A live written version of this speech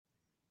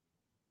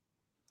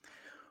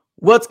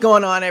What's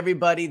going on,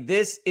 everybody?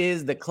 This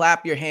is the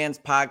Clap Your Hands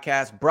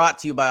podcast, brought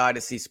to you by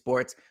Odyssey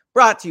Sports,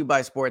 brought to you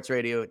by Sports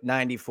Radio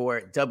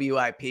 94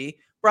 WIP,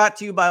 brought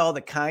to you by all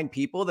the kind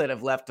people that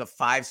have left a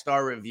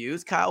 5-star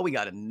reviews. Kyle, we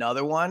got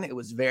another one. It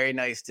was very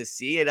nice to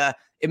see it.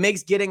 It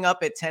makes getting up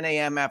at 10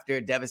 a.m. after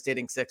a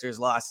devastating Sixers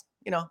loss,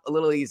 a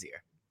little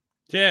easier.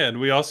 Yeah, and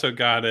we also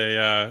got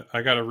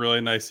I got a really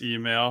nice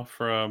email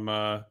from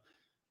a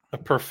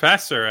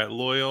professor at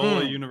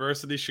Loyola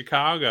University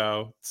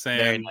Chicago saying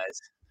Very nice.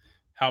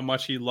 how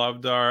much he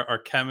loved our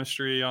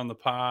chemistry on the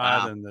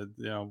pod. Wow. And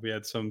that we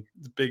had some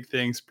big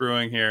things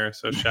brewing here.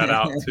 So shout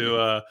out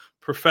to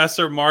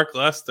Professor Mark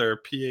Lester,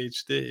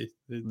 PhD.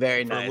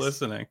 Very for nice.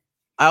 Listening.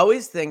 I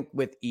always think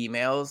with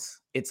emails,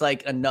 it's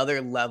like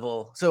another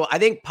level. So I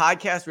think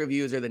podcast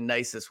reviews are the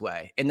nicest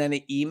way, and then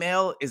the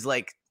email is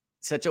like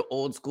such an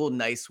old school,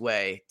 nice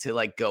way to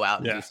like go out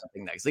and do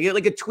something nice.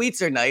 Like a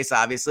tweets are nice,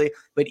 obviously,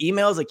 but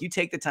emails, like you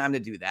take the time to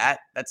do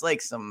that. That's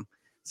like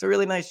it's a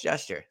really nice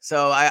gesture.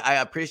 So I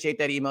appreciate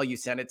that email. You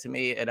sent it to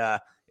me. It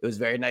was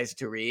very nice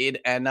to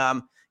read. And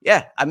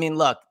yeah, I mean,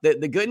 look,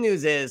 the good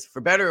news is, for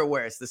better or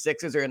worse, the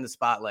Sixers are in the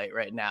spotlight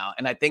right now.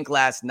 And I think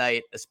last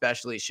night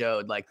especially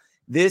showed like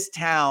this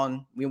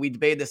town, we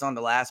debated this on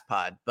the last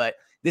pod, but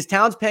this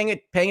town's paying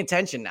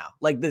attention now.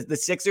 Like the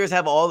Sixers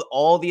have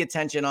all the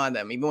attention on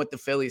them, even with the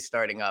Phillies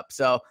starting up.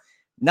 So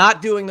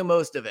not doing the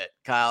most of it,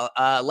 Kyle.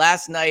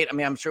 Last night, I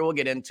mean, I'm sure we'll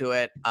get into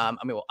it.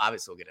 Well,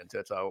 obviously we'll get into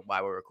it. So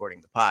why we're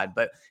recording the pod.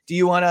 But do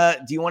you want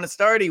to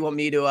start? Or do you want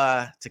me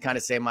to kind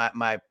of say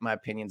my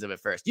opinions of it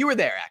first? You were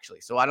there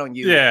actually, so why don't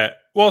you? Yeah.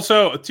 Well,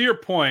 so to your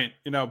point,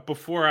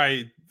 before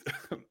I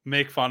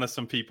make fun of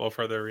some people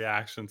for their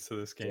reactions to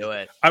this game,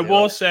 I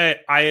will say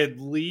I at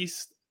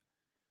least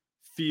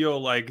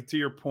feel like, to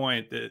your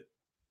point, that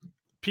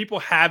people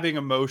having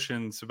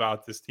emotions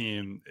about this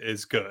team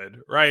is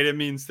good, right? It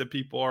means that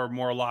people are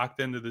more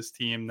locked into this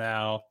team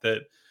now,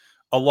 that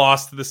a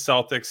loss to the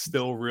Celtics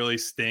still really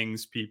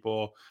stings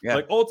people. Yeah.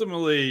 Like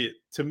ultimately,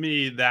 to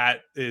me,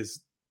 that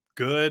is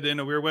good in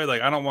a weird way.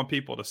 Like I don't want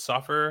people to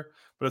suffer,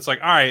 but it's like,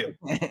 all right,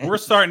 we're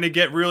starting to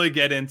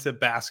get into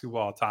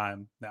basketball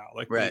time now.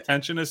 Like the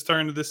attention is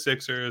turned to the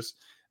Sixers.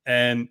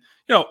 And,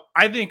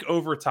 I think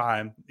over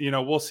time,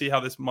 we'll see how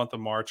this month of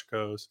March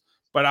goes.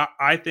 But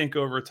I think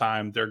over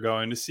time, they're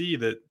going to see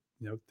that,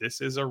 this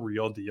is a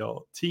real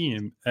deal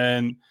team.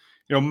 And,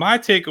 my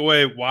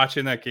takeaway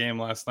watching that game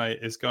last night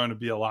is going to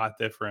be a lot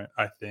different,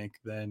 I think,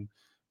 than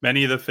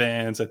many of the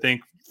fans. I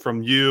think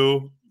from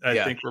you,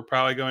 I think we're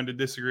probably going to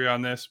disagree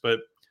on this.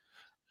 But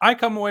I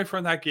come away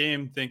from that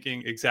game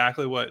thinking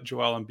exactly what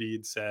Joel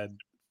Embiid said.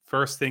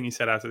 First thing he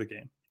said after the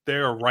game.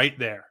 They're right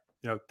there.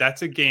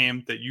 That's a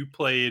game that you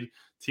played,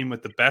 team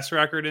with the best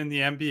record in the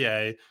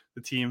NBA,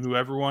 the team who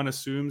everyone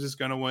assumes is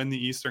going to win the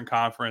Eastern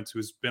Conference,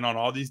 who's been on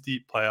all these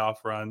deep playoff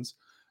runs.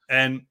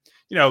 And,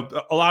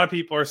 a lot of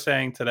people are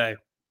saying today,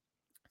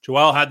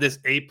 Joel had this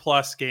A+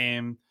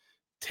 game.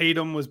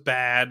 Tatum was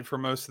bad for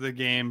most of the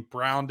game.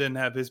 Brown didn't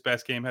have his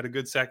best game, had a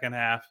good second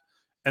half,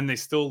 and they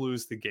still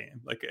lose the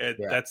game. Like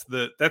that's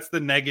the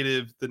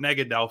negative, the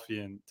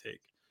Negadelphian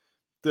take.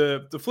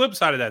 The flip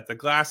side of that, the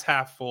glass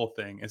half full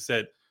thing, is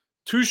that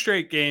 2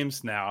 straight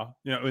games now,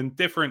 in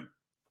different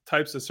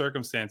types of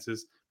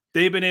circumstances,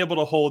 they've been able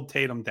to hold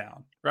Tatum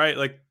down, right?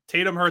 Like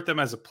Tatum hurt them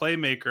as a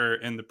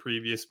playmaker in the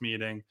previous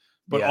meeting,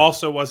 but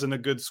also wasn't a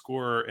good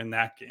scorer in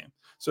that game.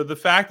 So the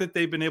fact that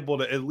they've been able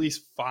to at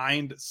least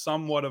find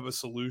somewhat of a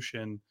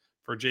solution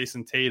for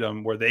Jason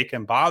Tatum where they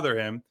can bother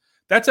him,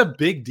 that's a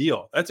big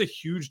deal. That's a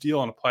huge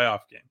deal in a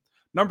playoff game.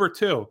 Number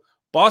 2,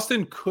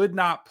 Boston could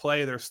not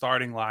play their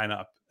starting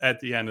lineup at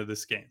the end of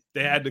this game.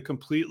 They had to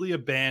completely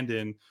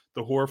abandon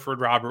the Horford,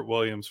 Robert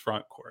Williams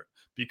front court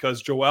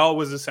because Joel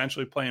was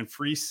essentially playing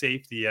free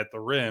safety at the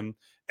rim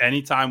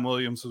anytime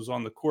Williams was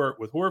on the court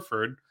with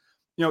Horford.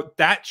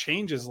 That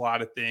changes a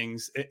lot of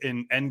things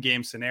in end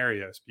game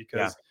scenarios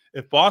because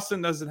if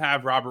Boston doesn't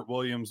have Robert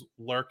Williams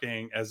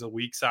lurking as a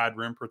weak side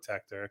rim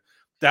protector,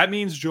 that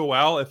means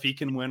Joel, if he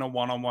can win a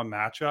one-on-one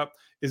matchup,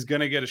 is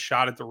going to get a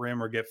shot at the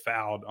rim or get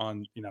fouled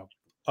on,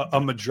 a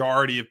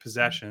majority of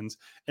possessions.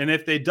 And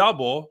if they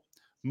double,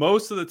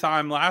 most of the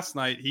time last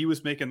night, he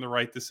was making the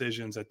right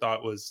decisions. I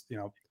thought was,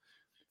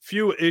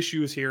 few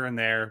issues here and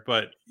there,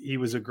 but he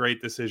was a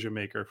great decision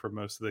maker for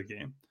most of the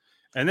game.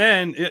 And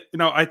then,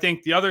 I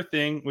think the other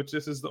thing, which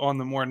this is on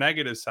the more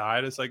negative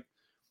side, is like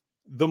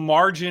the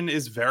margin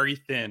is very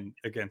thin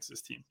against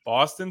this team.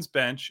 Boston's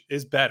bench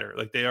is better.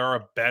 Like they are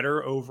a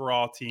better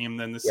overall team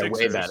than the Sixers.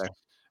 Way better.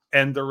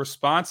 And the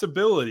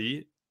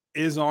responsibility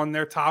is on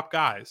their top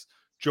guys.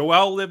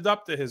 Joel lived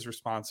up to his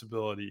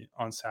responsibility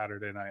on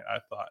Saturday night, I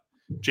thought.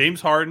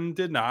 James Harden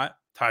did not.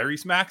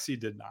 Tyrese Maxey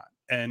did not.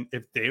 And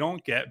if they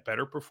don't get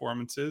better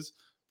performances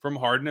from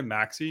Harden and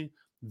Maxey,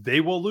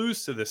 they will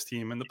lose to this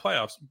team in the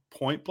playoffs,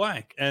 point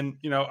blank. And,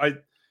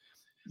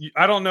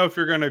 I don't know if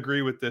you're going to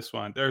agree with this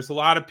one. There's a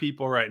lot of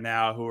people right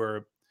now who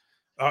are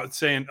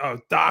saying, oh,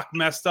 Doc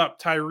messed up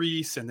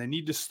Tyrese and they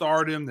need to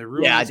start him. They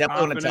ruined his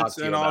confidence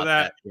and all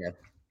that. Yeah.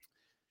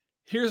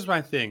 Here's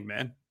my thing,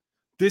 man.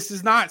 This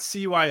is not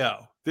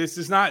CYO.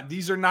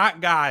 These are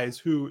not guys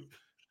who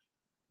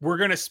we're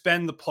going to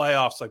spend the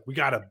playoffs like we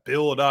got to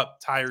build up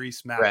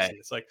Tyrese Maxey. Right.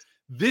 It's like,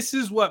 this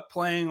is what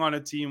playing on a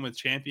team with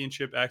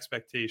championship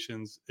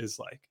expectations is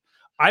like.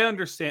 I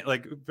understand,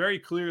 like, very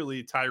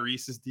clearly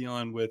Tyrese is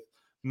dealing with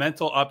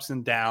mental ups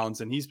and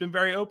downs, and he's been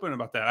very open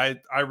about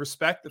that. I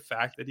respect the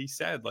fact that he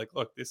said, like,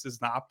 look, this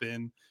has not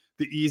been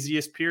the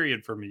easiest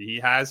period for me. He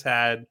has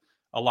had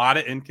a lot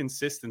of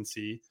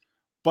inconsistency,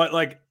 but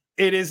like,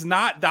 it is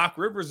not Doc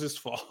Rivers'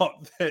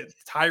 fault that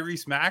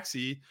Tyrese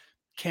Maxey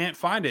can't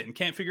find it and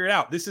can't figure it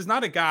out. This is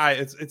not a guy.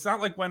 It's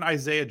not like when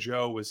Isaiah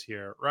Joe was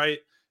here, right?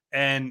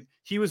 And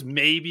he was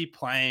maybe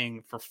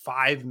playing for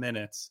 5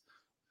 minutes,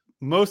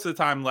 most of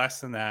the time less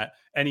than that.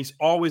 And he's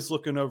always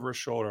looking over his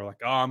shoulder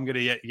like, oh, I'm going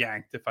to get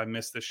yanked if I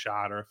miss this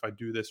shot or if I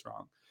do this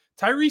wrong.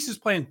 Tyrese is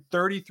playing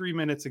 33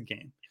 minutes a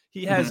game.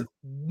 He has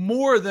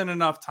more than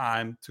enough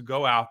time to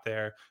go out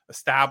there,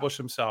 establish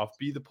himself,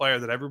 be the player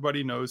that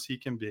everybody knows he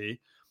can be.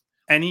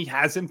 And he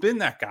hasn't been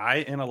that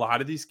guy in a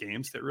lot of these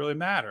games that really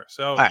matter.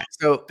 So, right,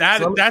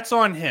 that's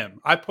on him.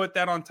 I put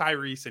that on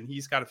Tyrese, and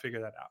he's got to figure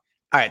that out.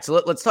 All right,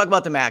 so let's talk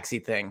about the Maxey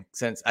thing,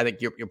 since I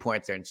think your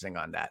points are interesting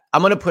on that.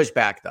 I'm going to push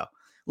back, though.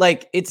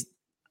 Like,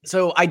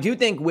 so I do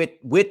think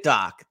with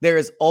Doc, there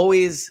is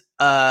always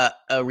a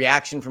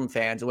reaction from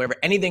fans. Whenever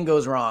anything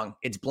goes wrong,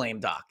 it's blame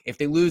Doc. If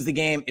they lose the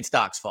game, it's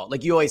Doc's fault.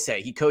 Like you always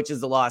say, he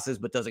coaches the losses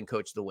but doesn't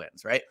coach the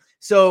wins, right?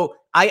 So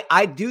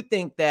I do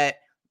think that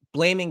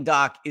blaming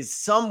Doc is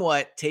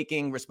somewhat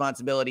taking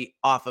responsibility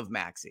off of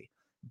Maxey.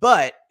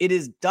 But it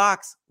is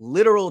Doc's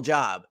literal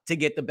job to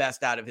get the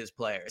best out of his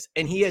players.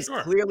 And he has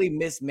clearly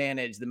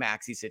mismanaged the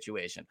Maxey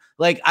situation.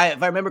 Like,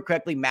 if I remember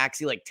correctly,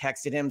 Maxey like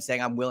texted him saying,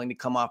 I'm willing to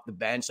come off the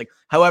bench. Like,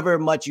 however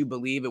much you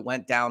believe it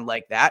went down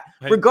like that.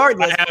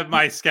 Regardless. I have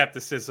my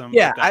skepticism.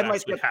 Yeah, I have my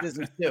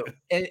skepticism too.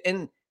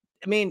 And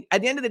I mean,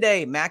 at the end of the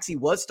day, Maxey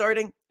was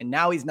starting and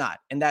now he's not.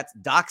 And that's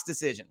Doc's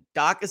decision.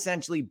 Doc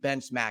essentially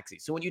benched Maxey.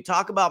 So when you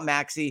talk about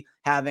Maxey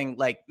having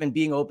and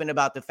being open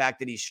about the fact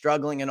that he's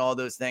struggling and all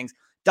those things,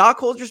 Doc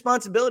holds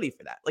responsibility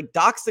for that. Like,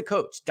 Doc's the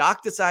coach.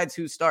 Doc decides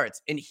who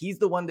starts, and he's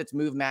the one that's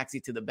moved Maxey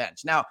to the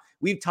bench. Now,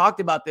 we've talked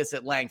about this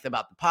at length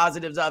about the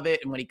positives of it.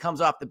 And when he comes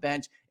off the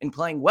bench and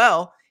playing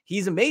well,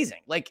 he's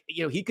amazing. Like,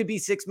 he could be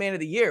 6th man of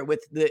the year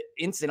with the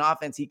instant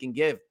offense he can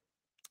give.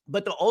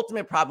 But the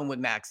ultimate problem with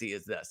Maxey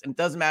is this, and it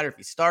doesn't matter if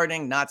he's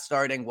starting, not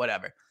starting,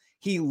 whatever.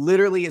 He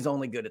literally is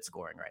only good at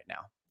scoring right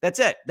now. That's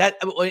it.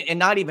 And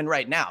not even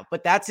right now,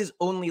 but that's his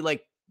only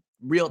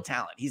real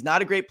talent. He's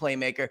not a great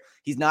playmaker.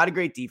 He's not a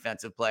great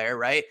defensive player,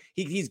 right?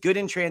 He's good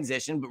in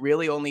transition, but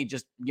really only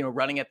just,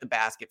 running at the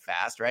basket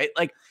fast, right?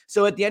 Like,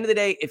 so at the end of the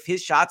day, if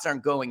his shots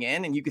aren't going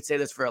in, and you could say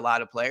this for a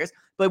lot of players,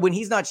 but when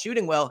he's not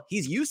shooting well,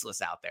 he's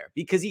useless out there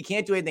because he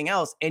can't do anything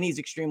else and he's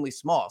extremely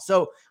small.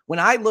 So when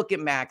I look at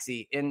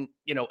Maxey and,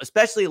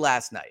 especially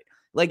last night,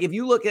 like if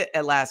you look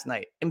at last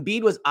night,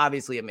 Embiid was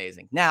obviously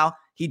amazing. Now,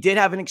 he did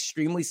have an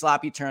extremely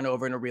sloppy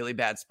turnover in a really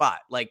bad spot.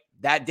 Like,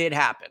 that did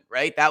happen,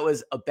 right? That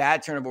was a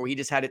bad turnover where he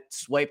just had it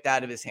swiped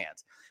out of his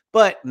hands.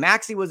 But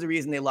Maxey was the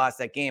reason they lost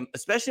that game,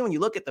 especially when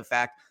you look at the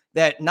fact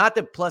that not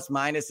that plus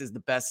minus is the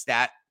best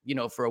stat,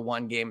 for a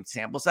 1-game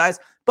sample size,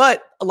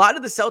 but a lot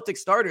of the Celtics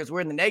starters were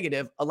in the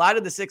negative. A lot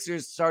of the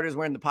Sixers starters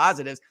were in the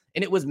positives.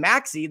 And it was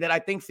Maxey that I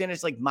think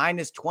finished like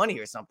minus 20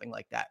 or something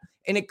like that.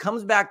 And it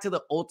comes back to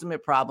the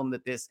ultimate problem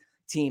that this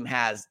team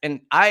has. And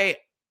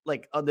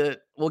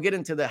we'll get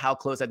into how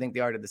close I think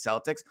they are to the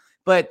Celtics,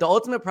 but the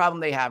ultimate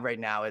problem they have right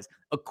now is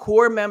a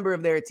core member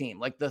of their team,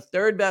 like the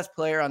 3rd best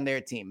player on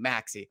their team,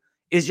 Maxey,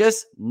 is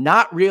just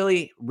not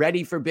really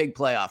ready for big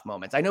playoff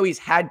moments. I know he's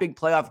had big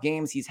playoff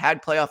games. He's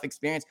had playoff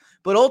experience,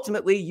 but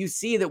ultimately you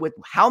see that with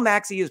how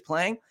Maxey is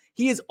playing,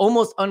 he is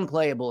almost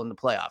unplayable in the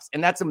playoffs.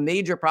 And that's a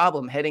major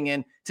problem heading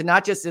in to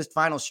not just this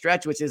final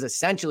stretch, which is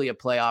essentially a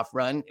playoff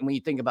run. And when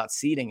you think about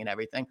seeding and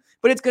everything,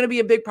 but it's going to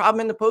be a big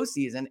problem in the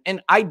postseason. And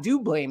I do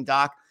blame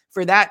Doc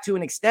for that to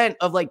an extent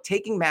of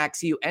taking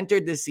Maxey, who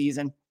entered this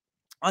season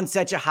on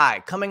such a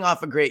high, coming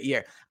off a great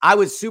year. I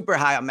was super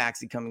high on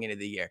Maxey coming into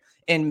the year,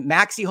 and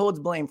Maxey holds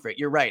blame for it.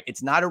 You're right.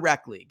 It's not a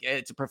rec league.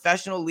 It's a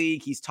professional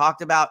league. He's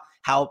talked about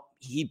how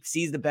he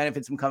sees the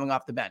benefits from coming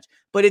off the bench,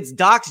 but it's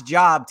Doc's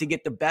job to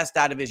get the best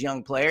out of his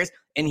young players.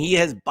 And he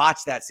has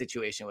botched that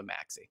situation with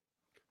Maxey.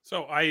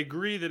 So I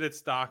agree that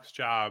it's Doc's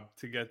job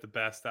to get the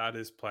best out of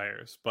his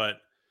players, but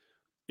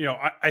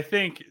I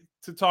think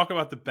to talk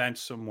about the bench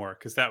some more,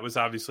 because that was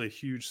obviously a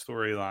huge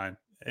storyline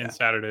in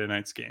Saturday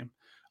night's game.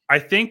 I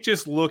think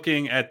just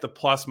looking at the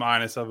plus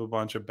minus of a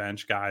bunch of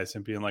bench guys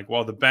and being like,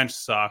 well, the bench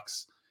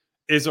sucks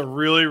is a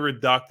really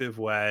reductive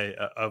way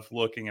of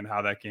looking at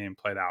how that game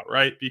played out,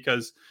 right?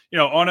 Because,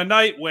 on a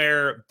night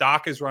where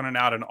Doc is running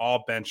out an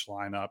all bench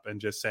lineup and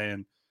just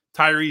saying,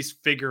 Tyrese,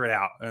 figure it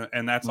out.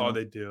 And that's all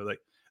they do. Like,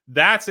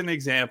 that's an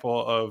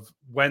example of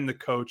when the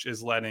coach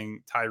is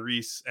letting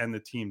Tyrese and the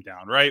team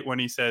down, right? When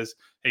he says,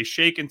 hey,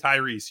 Shake and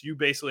Tyrese, you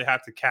basically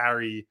have to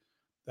carry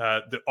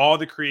all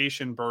the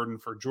creation burden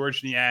for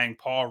George Niang,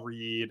 Paul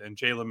Reed, and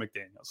Jalen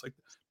McDaniels. Like,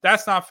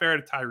 that's not fair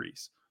to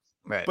Tyrese.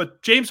 Right.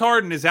 But James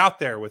Harden is out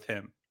there with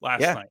him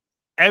last night.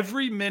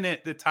 Every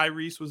minute that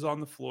Tyrese was on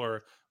the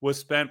floor was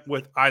spent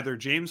with either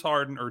James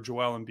Harden or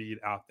Joel Embiid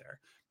out there.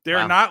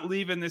 They're not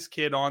leaving this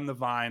kid on the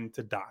vine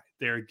to die.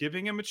 They're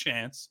giving him a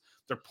chance.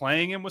 They're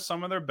playing him with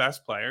some of their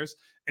best players,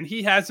 and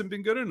he hasn't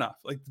been good enough.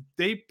 Like,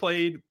 they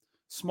played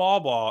small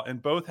ball in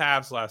both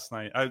halves last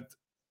night.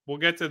 We'll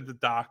get to the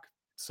Doc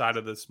side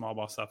of the small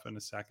ball stuff in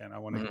a second. I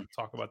want to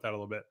talk about that a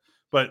little bit.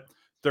 But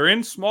they're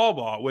in small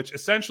ball, which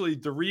essentially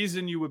the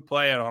reason you would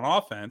play it on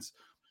offense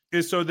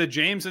is so that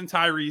James and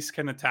Tyrese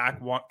can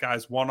attack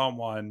guys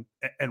one-on-one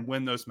and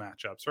win those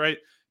matchups, right?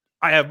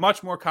 I have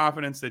much more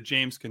confidence that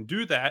James can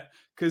do that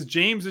because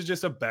James is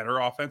just a better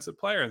offensive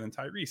player than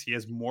Tyrese. He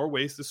has more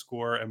ways to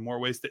score and more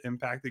ways to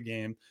impact the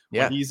game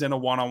when he's in a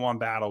one-on-one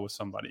battle with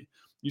somebody.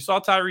 You saw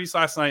Tyrese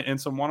last night in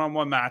some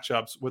one-on-one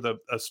matchups with a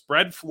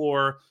spread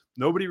floor,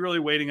 nobody really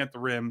waiting at the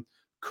rim,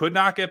 could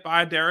not get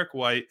by Derek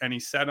White, and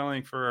he's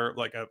settling for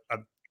like a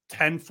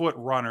 10-foot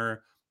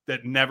runner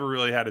that never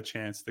really had a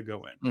chance to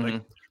go in.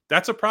 Like,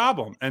 that's a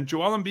problem. And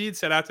Joel Embiid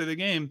said after the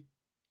game,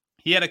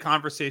 he had a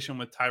conversation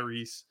with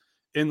Tyrese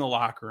in the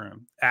locker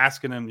room,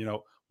 asking him,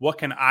 what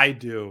can I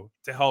do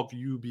to help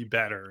you be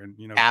better? And,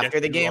 after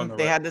the game,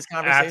 they had this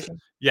conversation?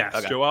 Yes.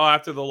 Okay. Joel,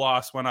 after the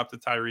loss, went up to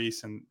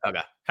Tyrese and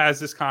has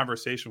this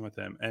conversation with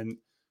him and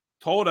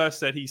told us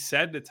that he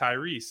said to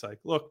Tyrese, like,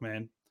 look,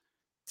 man,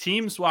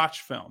 teams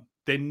watch film.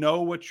 They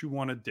know what you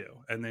want to do,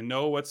 and they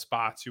know what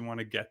spots you want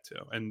to get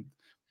to. And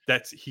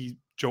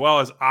Joel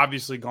has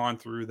obviously gone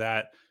through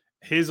that.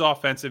 His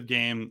offensive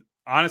game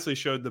honestly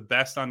showed the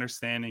best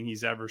understanding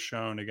he's ever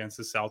shown against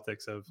the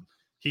Celtics of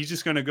he's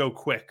just going to go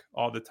quick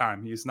all the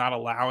time. He's not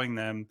allowing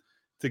them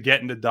to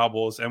get into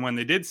doubles. And when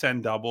they did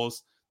send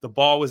doubles, the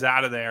ball was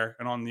out of there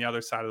and on the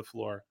other side of the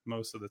floor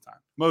most of the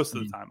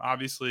time.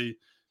 Obviously,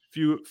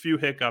 few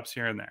hiccups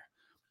here and there.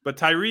 But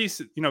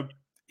Tyrese,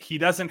 he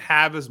doesn't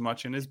have as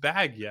much in his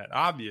bag yet,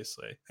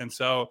 obviously. And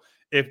so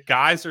if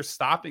guys are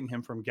stopping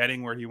him from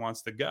getting where he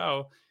wants to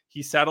go,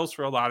 he settles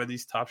for a lot of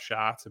these tough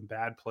shots and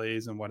bad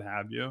plays and what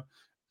have you.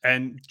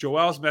 And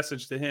Joel's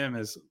message to him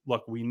is,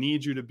 look, we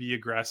need you to be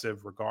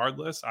aggressive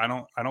regardless. I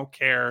don't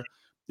care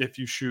if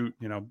you shoot,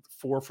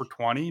 4 for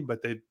 20,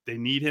 but they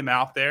need him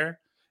out there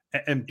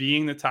and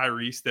being the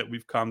Tyrese that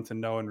we've come to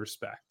know and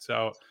respect.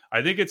 So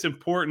I think it's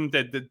important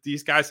that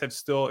these guys have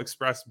still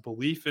expressed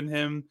belief in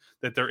him,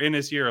 that they're in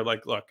his ear.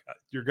 Like, look,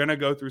 you're going to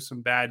go through some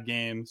bad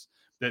games,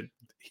 that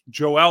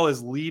Joel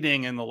is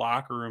leading in the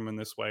locker room in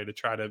this way to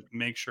try to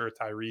make sure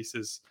Tyrese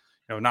is,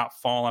 not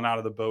falling out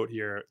of the boat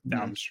here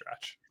down the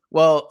stretch.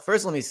 Well,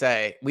 first, let me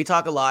say, we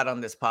talk a lot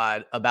on this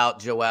pod about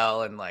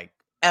Joel and like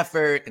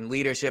effort and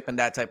leadership and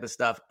that type of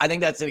stuff. I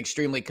think that's an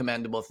extremely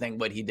commendable thing,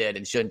 what he did,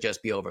 and shouldn't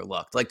just be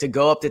overlooked. Like, to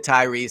go up to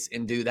Tyrese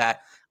and do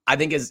that, I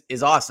think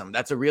is awesome.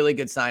 That's a really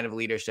good sign of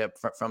leadership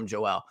from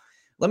Joel.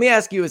 Let me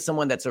ask you, as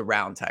someone that's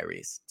around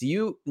Tyrese, do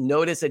you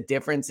notice a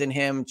difference in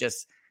him?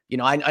 Just,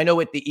 I know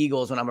with the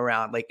Eagles, when I'm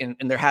around, like, and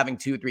they're having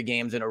 2-3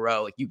 games in a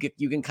row, like you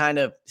can kind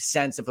of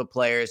sense if a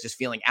player is just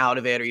feeling out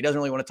of it, or he doesn't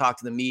really want to talk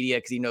to the media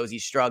because he knows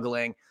he's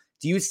struggling.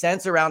 Do you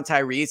sense around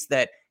Tyrese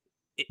that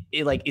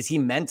is he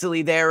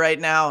mentally there right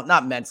now?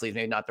 Not mentally,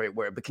 maybe not the right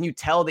word, but can you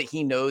tell that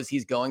he knows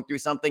he's going through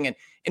something? And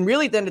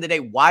really, at the end of the day,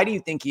 why do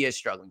you think he is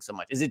struggling so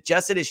much? Is it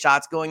just that his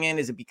shots going in?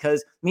 Is it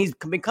because he's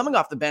been coming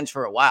off the bench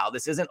for a while?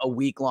 This isn't a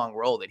week-long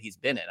role that he's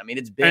been in. I mean,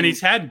 it's been, and he's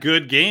had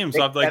good games.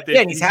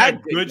 He's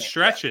had good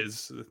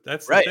stretches. Yeah.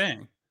 That's the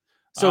thing.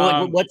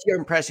 So, what's your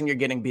impression you're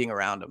getting being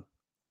around him?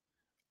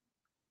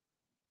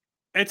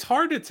 It's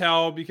hard to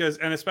tell because,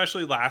 and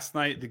especially last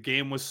night, the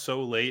game was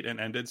so late and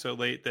ended so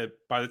late that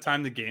by the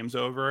time the game's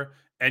over,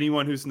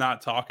 anyone who's not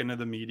talking to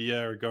the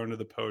media or going to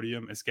the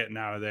podium is getting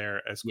out of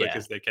there as quick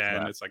as they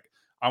can. Right. It's like,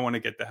 I want to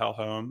get the hell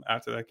home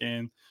after that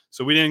game.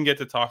 So we didn't get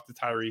to talk to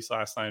Tyrese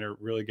last night or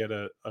really get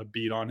a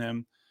beat on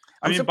him.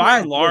 I mean, by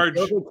and large,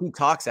 he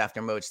talks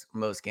after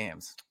most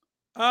games.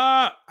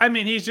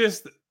 He's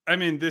just,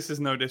 this is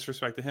no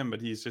disrespect to him,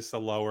 but he's just a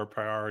lower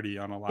priority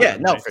on a lot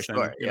of nights for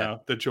sure. You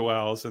the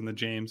Joels and the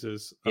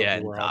Jameses.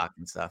 And Doc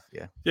and stuff.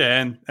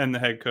 And the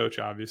head coach,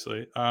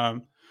 obviously.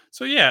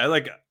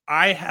 Like,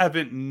 I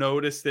haven't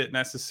noticed it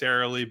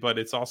necessarily, but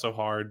it's also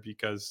hard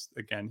because,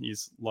 again,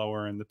 he's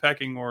lower in the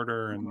pecking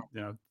order,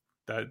 and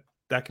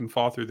that can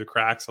fall through the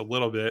cracks a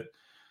little bit.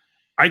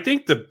 I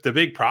think the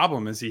big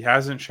problem is he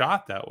hasn't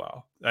shot that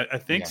well. I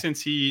think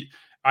since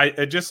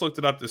I just looked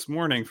it up this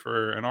morning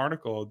for an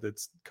article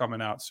that's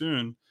coming out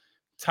soon.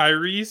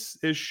 Tyrese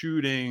is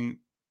shooting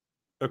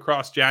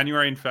across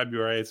January and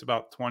February. It's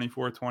about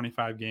 24,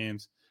 25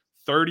 games,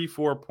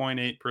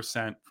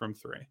 34.8% from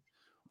three.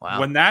 Wow.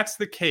 When that's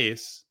the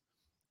case,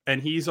 and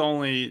he's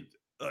only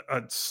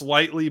a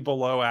slightly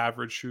below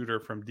average shooter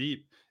from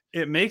deep,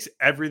 it makes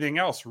everything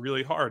else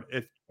really hard.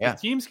 If the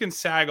teams can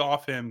sag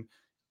off him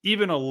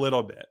even a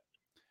little bit,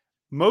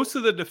 most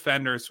of the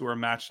defenders who are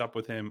matched up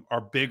with him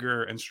are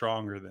bigger and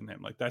stronger than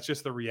him. Like, that's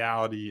just the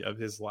reality of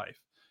his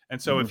life.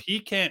 And so if he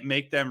can't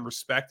make them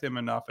respect him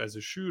enough as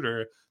a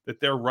shooter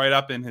that they're right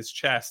up in his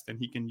chest and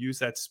he can use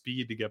that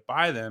speed to get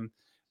by them,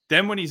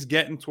 then when he's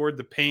getting toward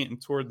the paint and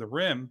toward the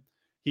rim,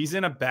 he's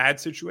in a bad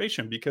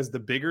situation because the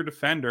bigger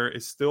defender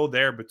is still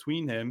there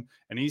between him,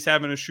 and he's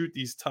having to shoot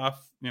these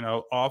tough,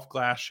 off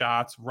glass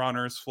shots,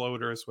 runners,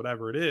 floaters,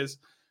 whatever it is,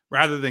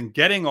 rather than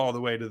getting all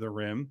the way to the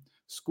rim,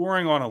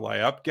 scoring on a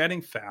layup,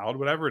 getting fouled,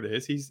 whatever it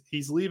is.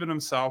 He's leaving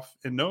himself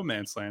in no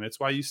man's land. It's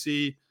why you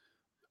see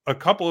a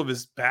couple of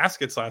his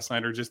baskets last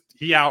night are just,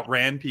 he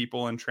outran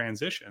people in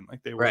transition.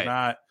 Like they were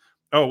not,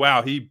 oh,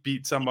 wow, he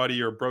beat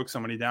somebody or broke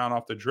somebody down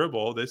off the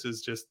dribble. This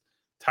is just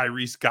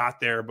Tyrese got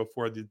there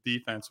before the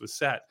defense was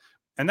set.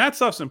 And that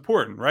stuff's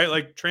important, right?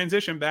 Like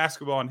transition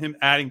basketball and him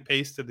adding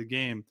pace to the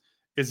game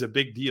is a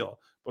big deal.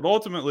 But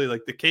ultimately,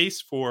 like the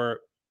case for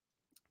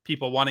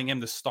people wanting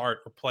him to start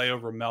or play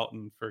over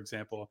Melton, for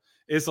example,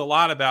 is a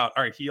lot about,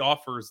 all right, he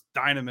offers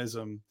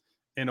dynamism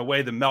in a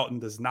way that Melton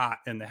does not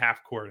in the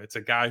half court. It's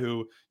a guy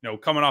who,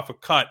 coming off a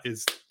cut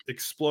is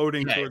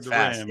exploding toward the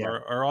rim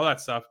or all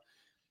that stuff.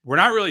 We're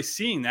not really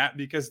seeing that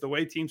because the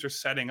way teams are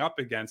setting up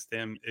against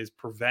him is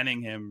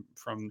preventing him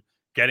from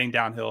getting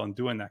downhill and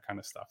doing that kind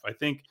of stuff. I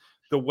think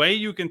the way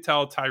you can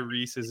tell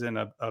Tyrese is in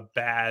a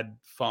bad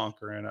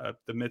funk or in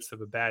the midst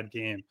of a bad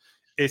game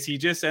is he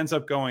just ends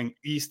up going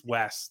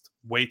east-west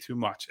way too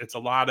much. It's a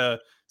lot of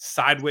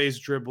sideways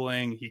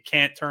dribbling. He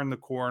can't turn the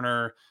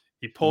corner.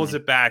 He pulls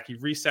it back. He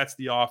resets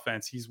the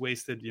offense. He's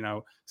wasted,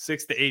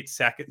 6 to 8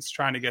 seconds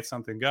trying to get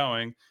something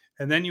going.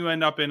 And then you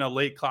end up in a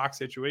late clock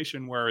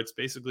situation where it's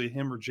basically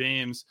him or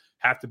James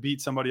have to beat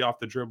somebody off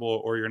the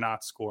dribble or you're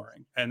not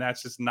scoring. And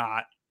that's just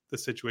not the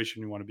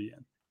situation you want to be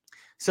in.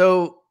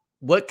 So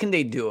what can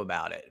they do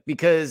about it?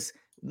 Because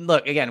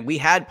look, again, we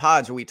had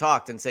pods where we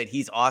talked and said,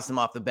 he's awesome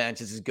off the bench.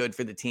 This is good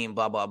for the team,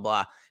 blah, blah,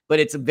 blah. But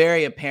it's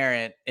very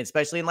apparent,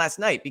 especially in last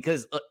night,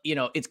 because,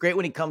 it's great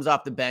when he comes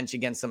off the bench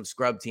against some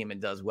scrub team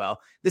and does well.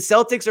 The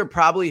Celtics are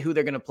probably who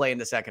they're going to play in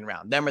the second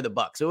round, them or the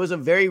Bucks. So it was a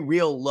very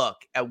real look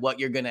at what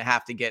you're going to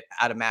have to get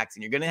out of Maxey.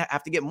 And you're going to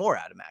have to get more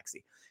out of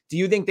Maxey. Do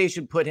you think they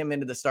should put him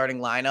into the starting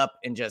lineup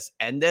and just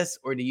end this?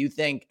 Or do you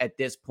think at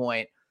this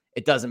point,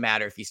 it doesn't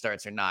matter if he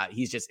starts or not?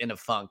 He's just in a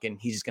funk and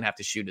he's just going to have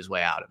to shoot his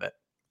way out of it.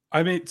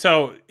 I mean,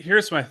 so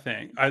here's my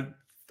thing.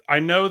 I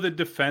know the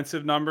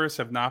defensive numbers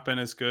have not been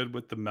as good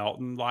with the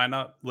Melton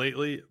lineup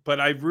lately, but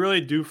I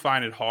really do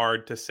find it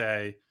hard to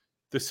say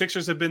the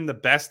Sixers have been the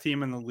best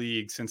team in the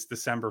league since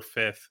December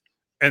 5th,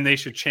 and they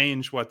should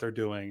change what they're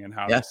doing and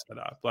how they're set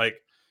up.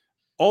 Like,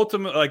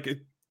 ultimately, like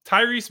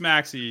Tyrese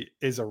Maxey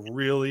is a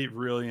really,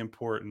 really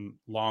important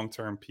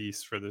long-term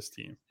piece for this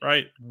team,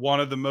 right?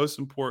 One of the most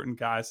important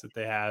guys that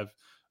they have,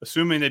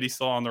 assuming that he's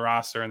still on the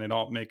roster and they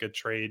don't make a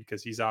trade,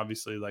 because he's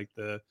obviously like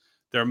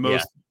their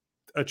most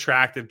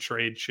attractive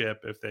trade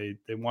chip if they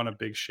want a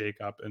big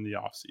shakeup in the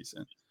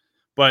offseason.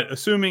 But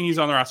assuming he's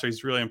on the roster,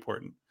 he's really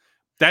important.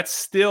 That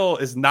still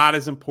is not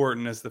as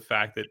important as the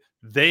fact that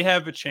they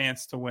have a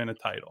chance to win a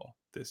title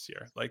this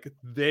year. Like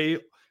they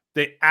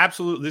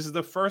absolutely, this is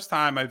the first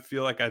time I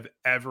feel like I've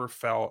ever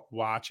felt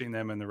watching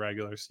them in the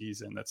regular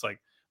season that's like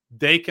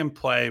they can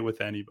play with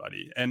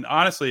anybody. And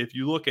honestly, if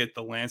you look at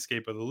the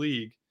landscape of the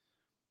league,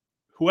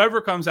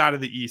 whoever comes out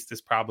of the East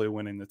is probably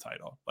winning the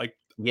title. Like,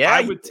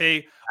 I would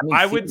take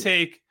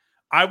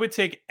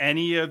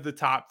any of the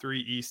top 3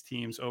 East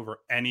teams over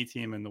any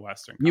team in the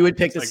Western Conference. You would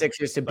pick the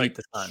Sixers to beat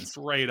the Suns.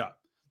 Straight up.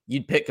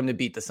 You'd pick them to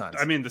beat the Suns.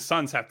 I mean, the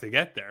Suns have to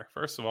get there,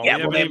 first of all. Yeah,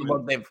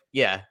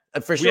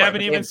 for sure. We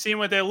haven't even seen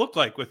what they look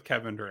like with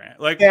Kevin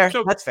Durant. Like,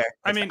 so, that's fair.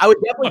 I mean, I would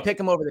definitely pick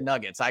them over the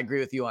Nuggets. I agree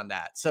with you on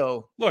that.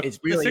 So look, it's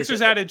really the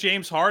Sixers added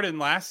James Harden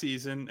last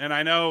season, and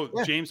I know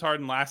James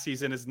Harden last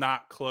season is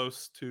not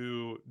close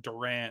to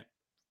Durant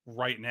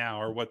right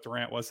now or what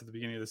Durant was at the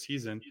beginning of the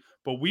season,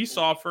 but we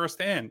saw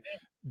firsthand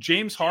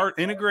James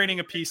Harden integrating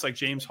a piece like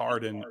James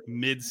Harden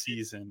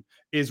mid-season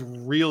is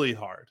really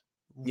hard.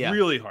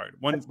 Really hard.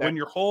 When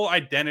your whole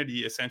identity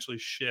essentially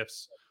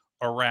shifts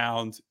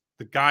around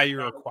the guy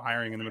you're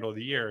acquiring in the middle of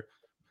the year,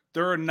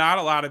 there are not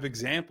a lot of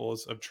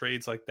examples of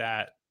trades like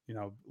that,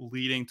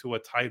 leading to a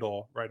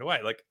title right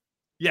away. Like,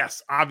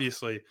 yes,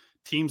 obviously,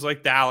 teams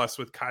like Dallas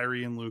with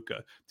Kyrie and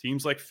Luka,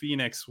 teams like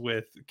Phoenix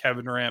with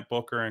Kevin Durant,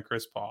 Booker, and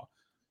Chris Paul,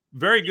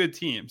 very good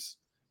teams.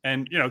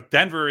 And,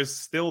 Denver is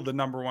still the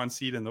number 1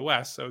 seed in the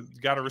West, so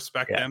you got to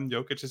respect them.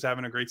 Jokic is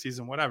having a great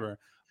season, whatever.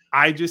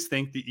 I just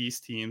think the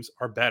East teams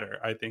are better.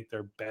 I think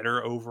they're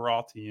better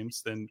overall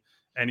teams than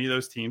any of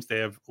those teams. They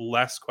have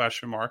less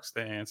question marks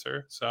to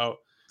answer. So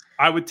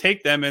I would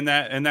take them in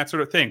that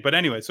sort of thing. But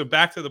anyway, so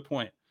back to the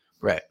point.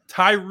 Right.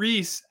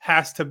 Tyrese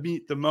has to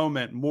meet the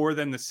moment more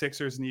than the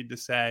Sixers need to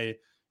say,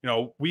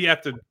 we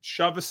have to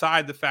shove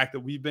aside the fact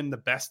that we've been the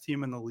best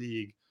team in the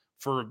league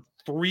for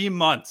 3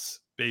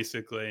 months,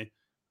 basically.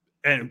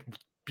 And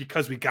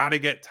because we got to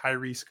get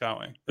Tyrese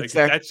going. Like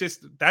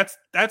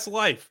that's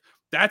life.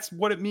 That's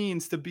what it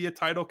means to be a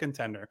title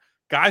contender.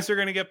 Guys are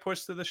going to get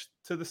pushed to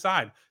the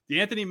side.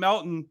 DeAnthony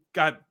Melton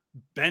got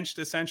benched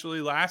essentially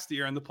last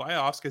year in the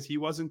playoffs because he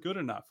wasn't good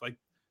enough. Like,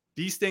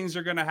 these things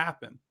are going to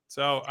happen.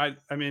 So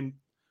I mean,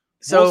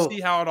 we'll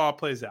see how it all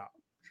plays out.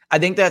 I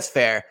think that's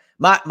fair.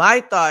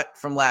 My thought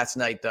from last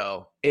night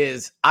though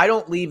is I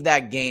don't leave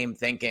that game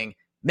thinking,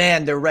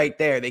 man, they're right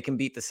there. They can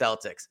beat the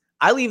Celtics.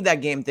 I leave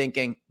that game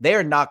thinking they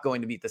are not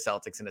going to beat the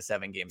Celtics in a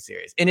 7-game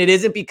series. And it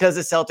isn't because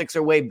the Celtics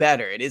are way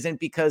better. It isn't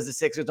because the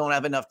Sixers don't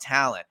have enough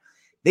talent.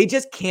 They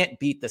just can't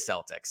beat the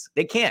Celtics.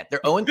 They can't.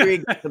 They're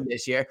 0-3 against them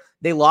this year.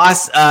 They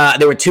lost.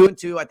 They were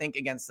 2-2, I think,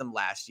 against them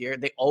last year.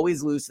 They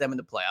always lose to them in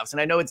the playoffs.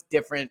 And I know it's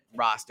different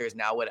rosters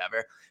now,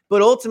 whatever.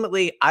 But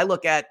ultimately, I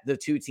look at the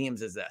two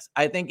teams as this.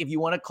 I think if you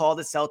want to call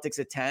the Celtics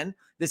a 10,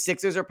 the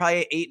Sixers are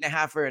probably an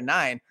 8.5 or a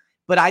 9.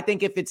 But I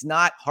think if it's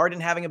not Harden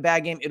having a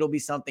bad game, it'll be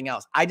something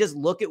else. I just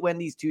look at when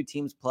these two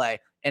teams play,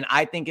 and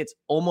I think it's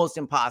almost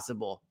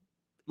impossible.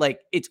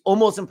 Like, it's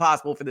almost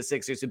impossible for the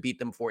Sixers to beat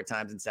them 4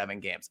 times in 7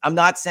 games. I'm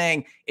not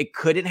saying it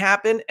couldn't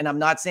happen, and I'm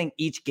not saying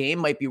each game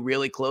might be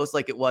really close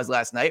like it was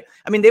last night.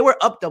 I mean, they were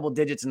up double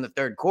digits in the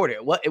third quarter.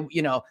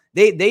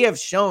 They have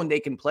shown they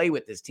can play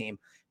with this team.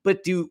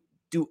 But do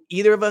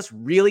either of us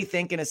really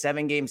think in a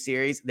 7-game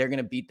series they're going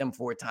to beat them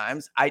 4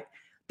 times?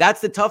 That's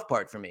the tough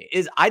part for me.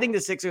 Is I think the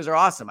Sixers are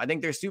awesome. I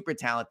think they're super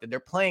talented. They're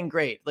playing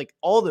great. Like,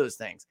 all those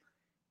things.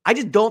 I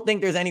just don't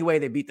think there's any way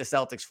they beat the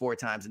Celtics 4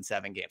 times in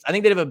 7 games. I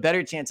think they'd have a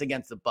better chance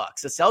against the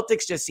Bucks. The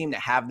Celtics just seem to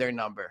have their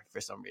number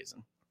for some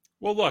reason.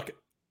 Well, look,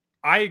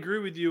 I agree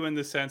with you in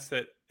the sense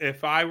that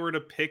if I were to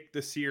pick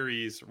the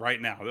series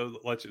right now,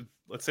 let's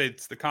say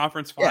it's the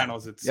conference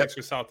finals, it's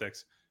Sixers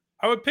Celtics,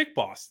 I would pick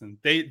Boston.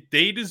 They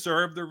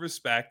deserve the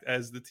respect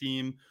as the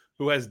team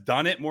who has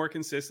done it more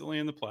consistently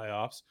in the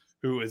playoffs,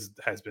 who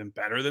has been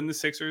better than the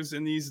Sixers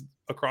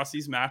across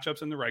these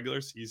matchups in the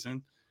regular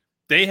season.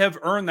 They have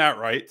earned that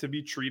right to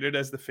be treated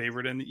as the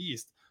favorite in the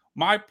East.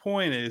 My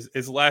point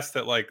is less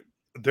that like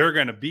they're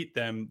going to beat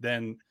them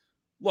than,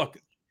 look,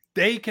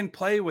 they can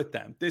play with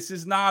them. This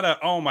is not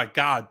oh my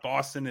God,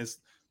 Boston is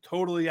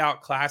totally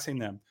outclassing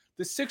them.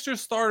 The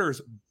Sixers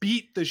starters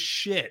beat the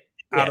shit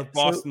out of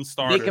Boston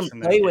starters. They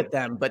can play with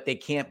them, but they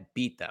can't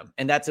beat them.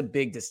 And that's a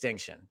big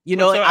distinction.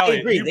 I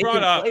agree.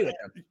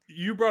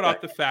 You brought up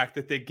the fact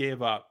that they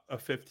gave up a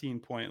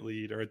 15-point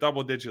lead or a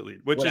double-digit lead,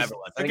 which is,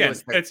 again,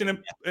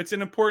 it's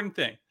an important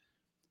thing.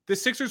 The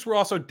Sixers were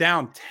also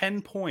down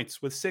 10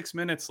 points with 6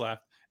 minutes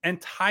left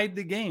and tied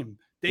the game.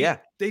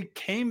 They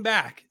came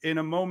back in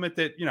a moment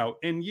that,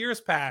 in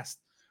years past,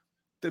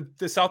 the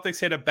Celtics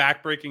hit a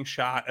back-breaking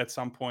shot at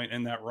some point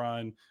in that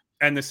run,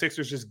 and the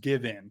Sixers just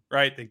give in,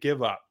 right? They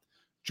give up.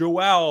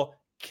 Joel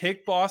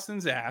kicked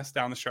Boston's ass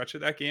down the stretch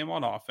of that game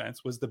on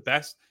offense, was the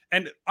best.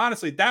 And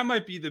honestly, that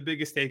might be the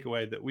biggest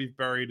takeaway that we've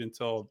buried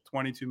until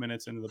 22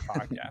 minutes into the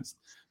podcast.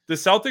 The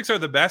Celtics are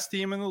the best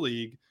team in the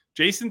league.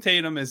 Jason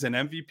Tatum is an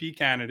MVP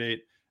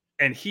candidate,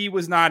 and he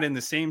was not in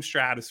the same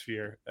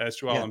stratosphere as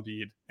Joel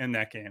Embiid in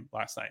that game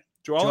last night.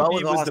 Joel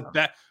Embiid was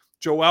awesome.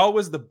 Joel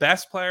was the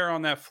best player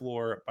on that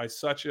floor by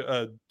such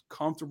a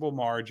comfortable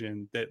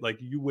margin that, like,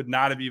 you would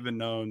not have even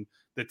known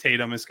that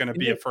Tatum is going to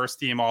be a first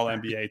team all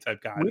NBA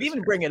type guy. We didn't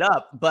even bring it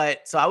up,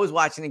 but so I was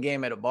watching the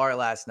game at a bar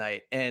last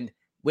night, and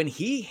when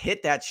he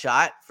hit that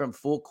shot from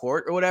full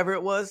court or whatever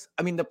it was,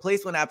 I mean, the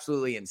place went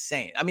absolutely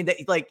insane. I mean,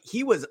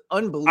 he was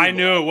unbelievable. I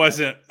knew it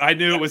wasn't. I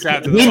knew it was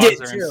after the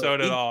buzzer, and so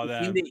did all of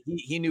them.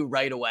 He knew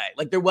right away.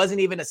 Like, there wasn't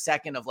even a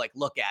second of like,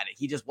 look at it.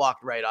 He just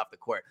walked right off the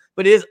court.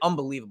 But it is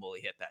unbelievable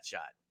he hit that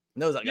shot.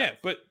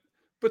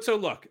 But so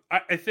look,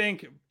 I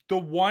think the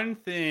one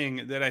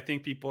thing that I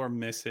think people are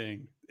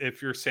missing,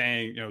 if you're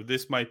saying,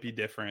 this might be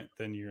different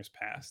than years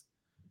past,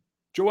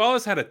 Joel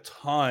has had a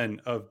ton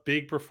of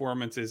big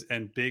performances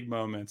and big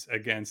moments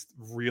against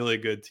really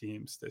good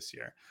teams this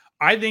year.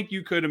 I think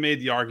you could have made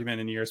the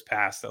argument in years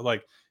past that,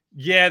 like,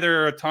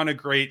 there are a ton of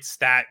great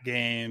stat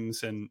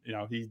games, and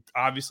he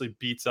obviously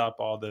beats up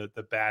all the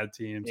bad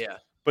teams. Yeah.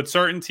 But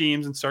certain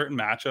teams and certain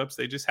matchups,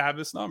 they just have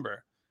this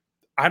number.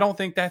 I don't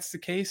think that's the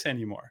case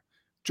anymore.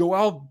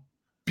 Joel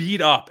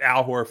beat up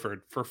Al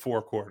Horford for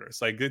 4 quarters.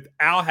 Like,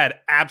 Al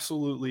had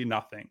absolutely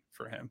nothing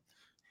for him.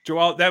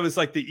 Joel, that was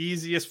like the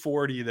easiest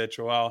 40 that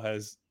Joel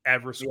has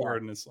ever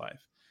scored in his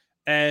life.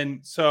 And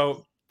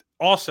so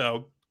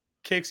also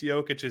kicks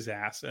Jokic's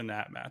ass in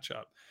that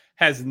matchup.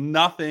 Has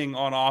nothing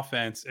on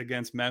offense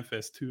against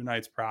Memphis 2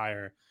 nights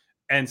prior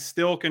and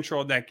still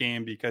controlled that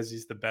game because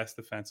he's the best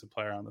defensive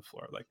player on the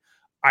floor. Like,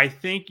 I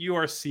think you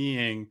are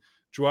seeing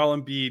Joel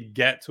Embiid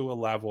get to a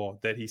level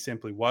that he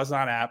simply was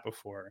not at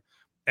before.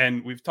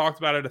 And we've talked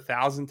about it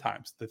 1,000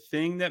 times. The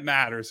thing that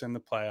matters in the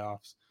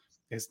playoffs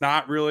is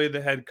not really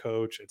the head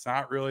coach. It's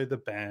not really the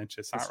bench.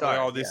 It's not really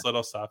all this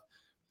little stuff.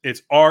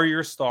 It's, are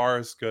your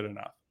stars good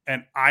enough?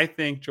 And I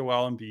think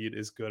Joel Embiid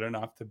is good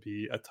enough to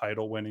be a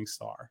title-winning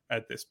star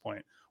at this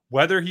point.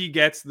 Whether he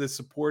gets the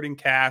supporting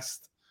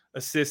cast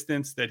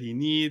assistance that he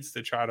needs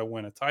to try to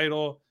win a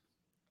title,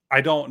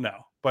 I don't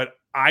know. But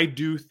I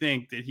do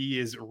think that he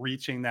is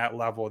reaching that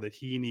level that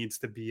he needs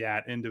to be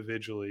at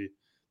individually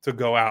to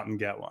go out and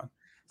get one.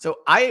 So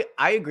I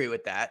agree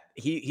with that.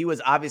 He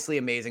was obviously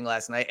amazing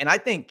last night. And I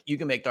think you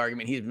can make the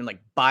argument he's been,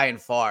 like, by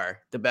and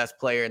far the best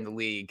player in the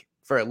league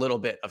for a little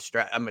bit of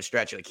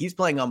stretch. Like, he's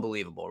playing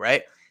unbelievable,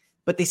 right?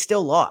 But they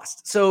still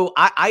lost. So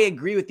I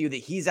agree with you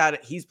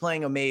that he's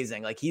playing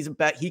amazing. Like,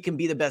 he can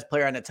be the best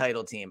player on a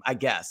title team, I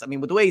guess. I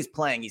mean, with the way he's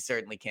playing, he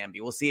certainly can be.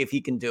 We'll see if he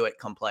can do it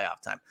come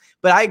playoff time.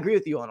 But I agree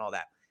with you on all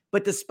that.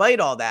 But despite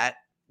all that,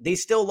 they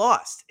still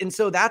lost. And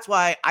so that's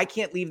why I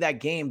can't leave that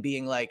game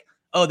being like,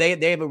 oh, they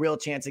have a real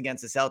chance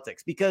against the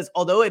Celtics, because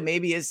although it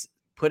maybe is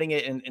putting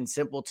it in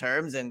simple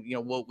terms, and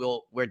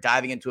we're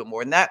diving into it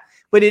more than that,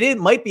 but it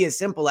might be as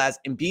simple as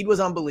Embiid was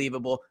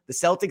unbelievable. The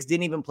Celtics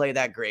didn't even play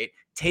that great.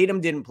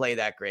 Tatum didn't play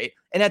that great.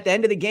 And at the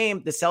end of the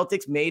game, the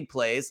Celtics made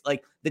plays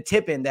like the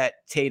tip-in that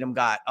Tatum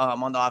got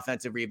on the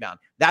offensive rebound.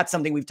 That's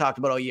something we've talked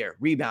about all year.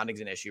 Rebounding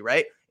is an issue,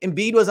 right?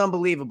 Embiid was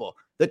unbelievable.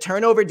 The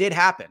turnover did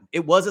happen.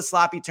 It was a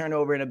sloppy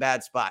turnover in a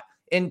bad spot.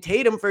 And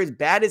Tatum, for as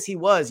bad as he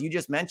was, you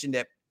just mentioned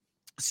it,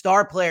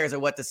 star players are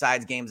what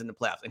decides games in the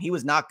playoffs. And he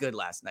was not good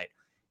last night.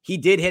 He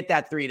did hit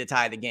that 3 to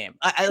tie the game.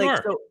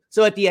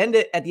 So at the end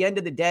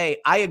of the day,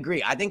 I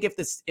agree. I think if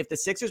the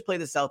Sixers play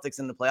the Celtics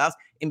in the playoffs,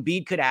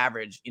 Embiid could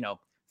average,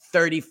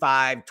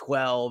 35,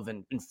 12,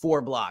 and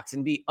 4 blocks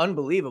and be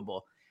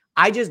unbelievable.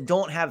 I just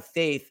don't have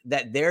faith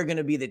that they're going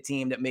to be the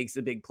team that makes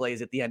the big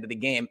plays at the end of the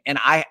game. And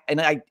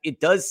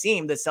it does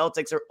seem the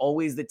Celtics are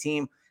always the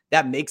team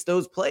that makes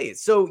those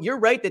plays. So you're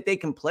right that they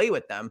can play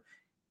with them.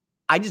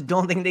 I just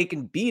don't think they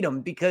can beat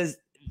them, because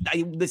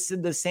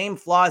the same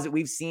flaws that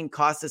we've seen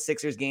cost the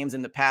Sixers games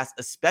in the past,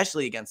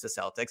 especially against the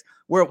Celtics,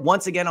 were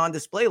once again on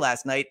display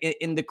last night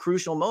in the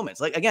crucial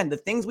moments. Like, again, the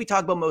things we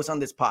talk about most on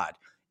this pod,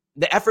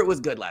 the effort was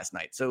good last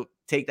night, so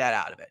take that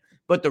out of it.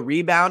 But the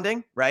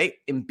rebounding, right?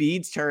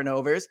 Embiid's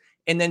turnovers,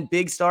 and then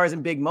big stars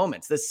and big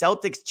moments. The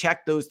Celtics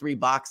checked those 3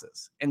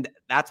 boxes, and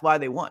that's why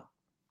they won.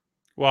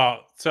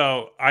 Well,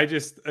 so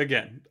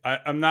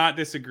I'm not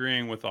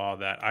disagreeing with all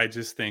that. I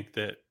just think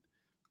that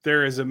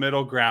there is a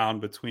middle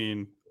ground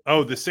between,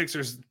 the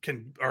Sixers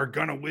are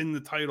going to win the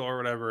title or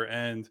whatever,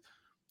 and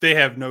they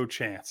have no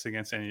chance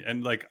against any.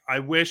 And like, I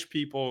wish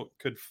people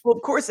could. Well,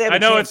 of course they have. I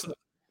know it's.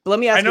 Let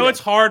me ask. I know it's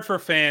hard for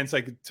fans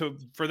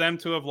for them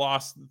to have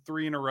lost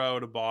 3 in a row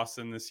to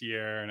Boston this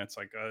year, and it's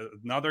like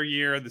another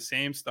year of the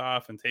same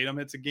stuff. And Tatum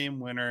hits a game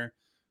winner,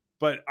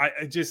 but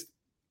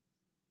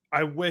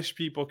I wish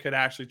people could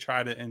actually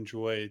try to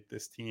enjoy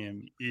this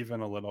team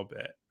even a little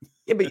bit.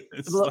 Yeah,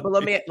 but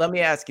let me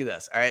ask you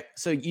this. All right.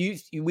 So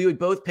we would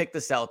both pick the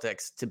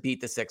Celtics to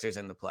beat the Sixers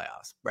in the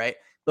playoffs, right?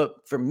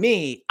 But for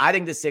me, I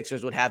think the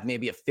Sixers would have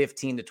maybe a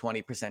 15 to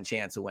 20%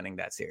 chance of winning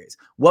that series.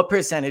 What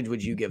percentage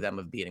would you give them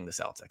of beating the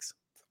Celtics?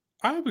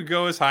 I would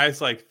go as high as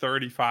like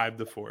 35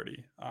 to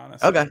 40,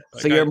 honestly. Okay.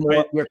 So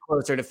you're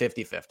closer to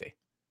 50-50.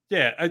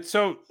 Yeah.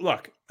 So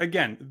look,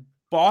 again,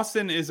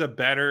 Boston is a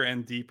better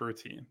and deeper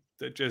team.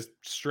 That just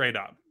straight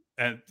up,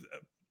 and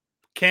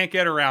can't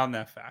get around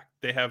that fact.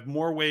 They have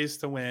more ways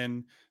to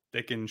win.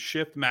 They can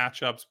shift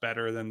matchups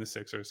better than the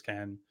Sixers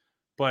can.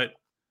 But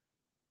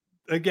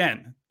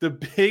again, the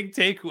big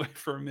takeaway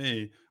for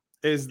me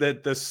is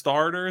that the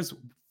starters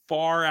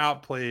far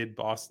outplayed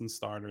Boston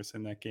starters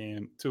in that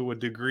game to a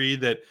degree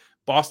that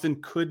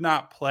Boston could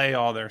not play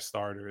all their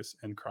starters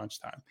in crunch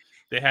time.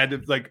 They had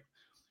to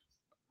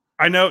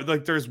I know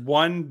there's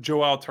one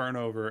Joel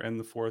turnover in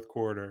the fourth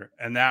quarter,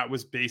 and that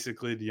was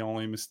basically the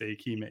only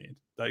mistake he made.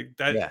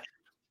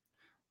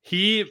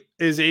 He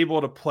is able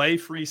to play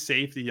free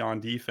safety on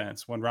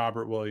defense when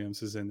Robert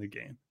Williams is in the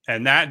game.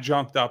 And that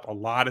jumped up a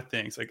lot of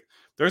things. Like,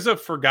 there's a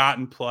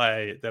forgotten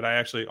play that I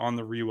actually on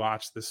the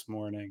rewatch this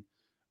morning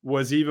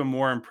was even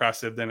more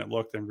impressive than it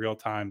looked in real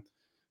time.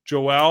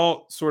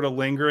 Joel sort of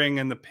lingering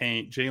in the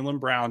paint. Jaylen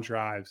Brown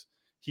drives.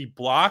 He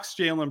blocks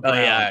Jaylen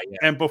Brown,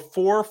 and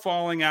before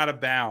falling out of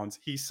bounds,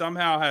 he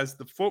somehow has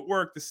the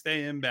footwork to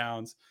stay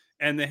inbounds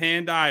and the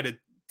hand-eye to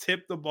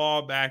tip the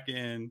ball back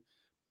in,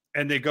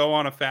 and they go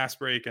on a fast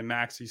break, and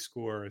Maxey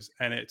scores.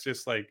 And it's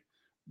just like,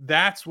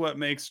 that's what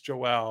makes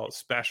Joel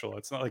special.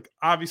 It's not like,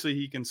 obviously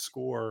he can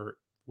score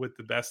with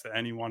the best of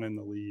anyone in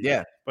the league.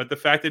 Yeah. But the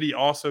fact that he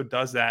also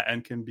does that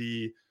and can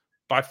be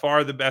by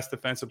far the best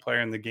defensive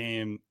player in the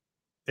game,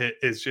 it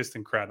is just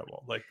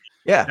incredible. Like,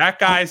 that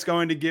guy's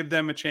going to give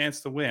them a chance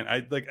to win.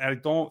 I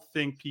don't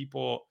think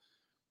people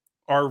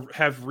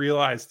have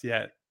realized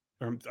yet,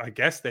 or I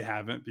guess they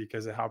haven't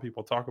because of how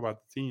people talk about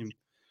the team.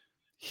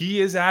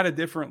 He is at a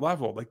different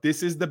level. Like,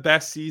 this is the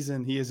best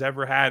season he has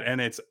ever had, and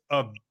it's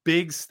a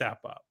big step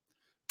up.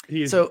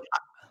 He is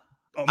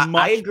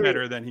much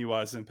better than he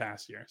was in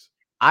past years.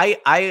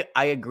 I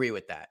agree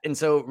with that. And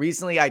so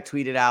recently I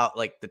tweeted out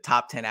like the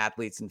top 10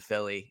 athletes in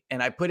Philly,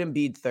 and I put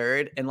Embiid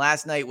third. And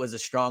last night was a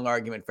strong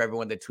argument for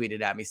everyone that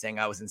tweeted at me saying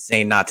I was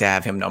insane not to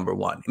have him number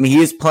 1. I mean, he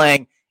is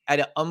playing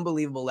at an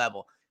unbelievable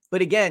level.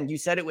 But again, you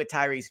said it with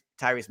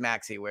Tyrese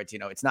Maxey, where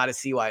it's not a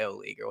CYO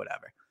league or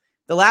whatever.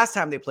 The last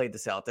time they played the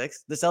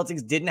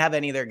Celtics didn't have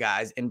any of their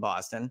guys in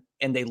Boston,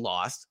 and they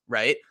lost,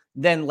 right?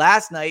 Then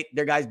last night,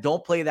 their guys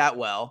don't play that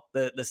well,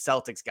 the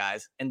Celtics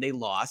guys, and they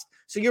lost.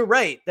 So you're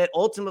right that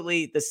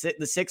ultimately the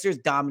Sixers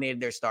dominated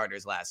their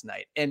starters last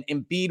night, and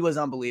Embiid was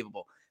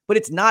unbelievable. But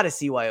it's not a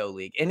CYO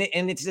league, and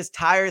it's just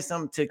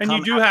tiresome to. And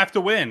you do have to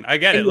win. I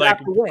get it.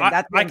 Like,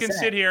 I can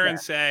sit here and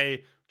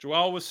say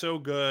Joel was so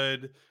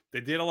good.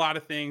 They did a lot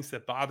of things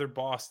that bothered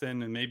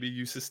Boston, and maybe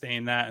you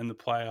sustain that in the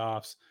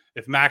playoffs.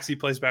 If Maxey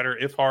plays better,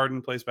 if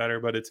Harden plays better,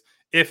 but it's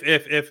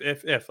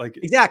if like,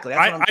 exactly.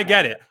 I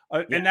get it.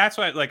 And that's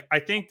why, like, I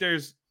think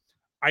there's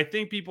I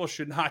think people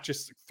should not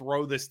just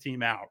throw this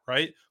team out,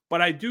 right?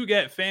 But I do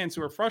get fans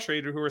who are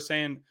frustrated who are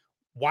saying,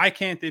 why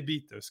can't they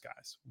beat those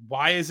guys?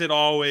 Why is it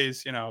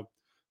always,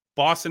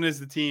 Boston is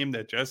the team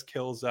that just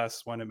kills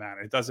us when it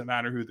matters. It doesn't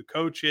matter who the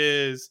coach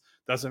is,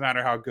 doesn't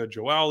matter how good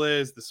Joel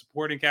is, the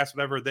supporting cast,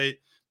 whatever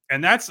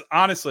and that's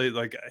honestly,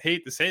 like, I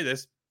hate to say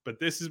this, but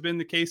this has been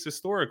the case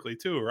historically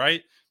too,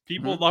 right?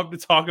 People love to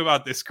talk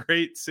about this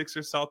great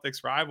Sixers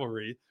Celtics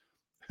rivalry.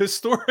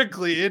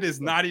 Historically, it is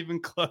not even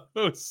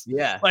close.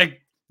 Yeah.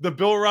 Like the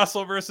Bill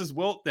Russell versus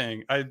Wilt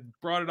thing. I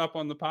brought it up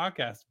on the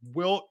podcast.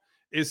 Wilt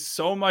is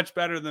so much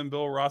better than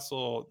Bill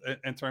Russell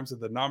in terms of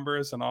the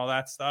numbers and all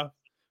that stuff.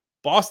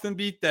 Boston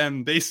beat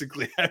them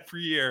basically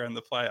every year in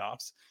the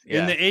playoffs.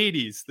 Yeah. In the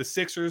 80s, the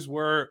Sixers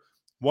were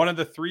one of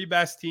the 3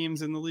 best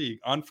teams in the league.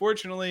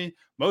 Unfortunately,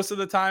 most of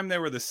the time they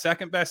were the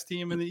second best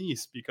team in the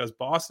East because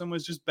Boston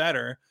was just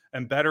better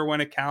and better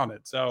when it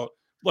counted. So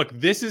look,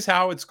 this is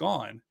how it's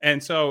gone.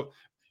 And so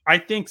I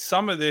think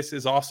some of this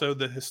is also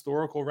the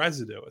historical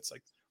residue. It's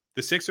like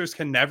the Sixers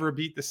can never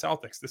beat the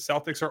Celtics. The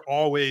Celtics are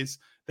always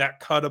that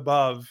cut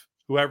above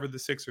whoever the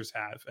Sixers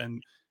have.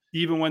 And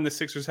even when the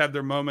Sixers have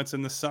their moments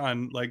in the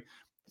sun, like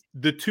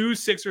the 2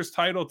 Sixers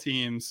title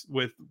teams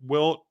with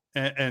Wilt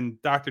and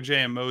Dr.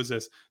 J and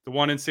Moses, the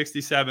one in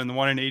 67, the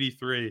one in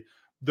 83,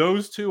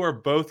 those 2 are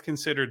both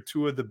considered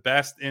 2 of the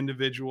best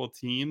individual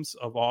teams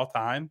of all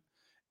time.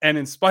 And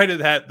in spite of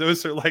that,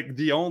 those are like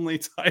the only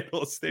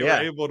titles they were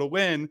able to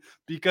win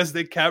because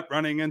they kept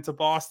running into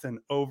Boston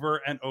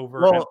over and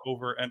over and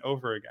over and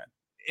over again.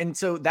 And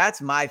so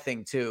that's my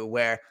thing too,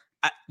 where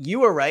you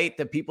were right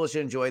that people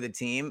should enjoy the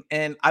team.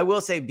 And I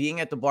will say,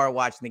 being at the bar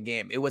watching the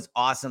game, it was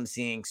awesome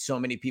seeing so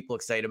many people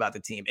excited about the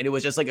team. And it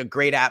was just like a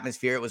great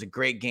atmosphere. It was a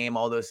great game.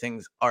 All those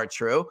things are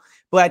true.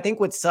 But I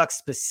think what sucks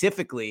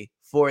specifically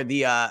for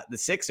the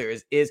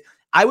Sixers is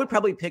I would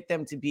probably pick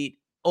them to beat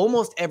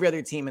almost every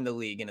other team in the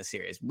league in a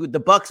series. The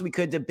Bucks, we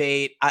could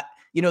debate.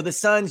 The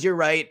Suns, you're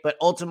right. But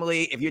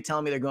ultimately, if you're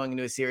telling me they're going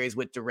into a series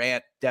with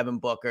Durant, Devin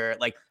Booker,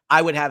 like,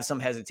 I would have some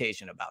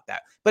hesitation about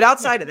that. But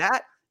outside of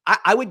that,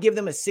 I would give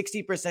them a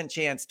 60%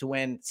 chance to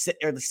win,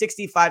 or the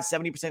 65,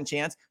 70%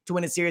 chance to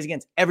win a series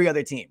against every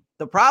other team.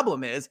 The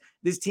problem is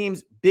this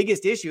team's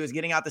biggest issue is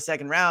getting out the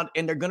second round,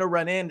 and they're going to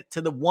run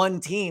into the one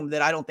team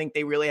that I don't think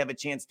they really have a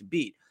chance to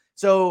beat.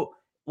 So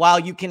while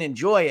you can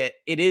enjoy it,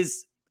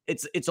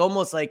 it's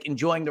almost like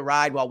enjoying the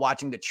ride while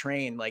watching the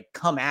train like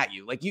come at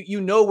you. Like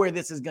you know where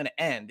this is going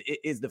to end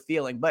is the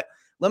feeling. But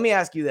let me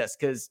ask you this,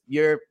 because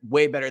you're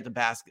way better at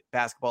the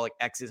basketball, like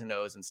X's and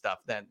O's and stuff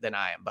than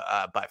I am,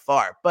 by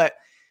far. But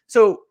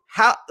so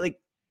how, like,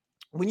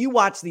 when you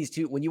watch these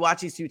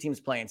two teams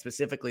playing,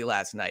 specifically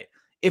last night,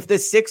 if the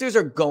Sixers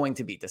are going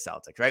to beat the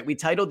Celtics, right? We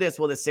titled this,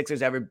 will the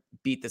Sixers ever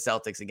beat the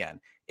Celtics again?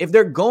 If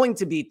they're going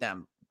to beat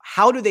them,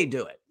 how do they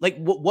do it? Like,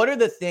 what are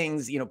the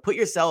things, put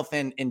yourself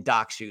in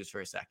Doc's shoes for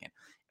a second.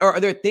 Or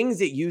are there things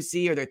that you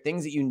see? Are there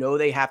things that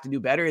they have to do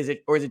better? Is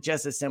it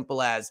just as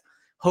simple as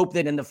hope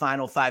that in the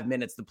final 5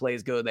 minutes, the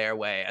plays go their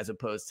way as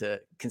opposed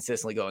to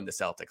consistently going the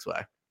Celtics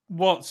way?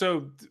 Well,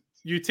 so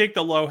you take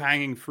the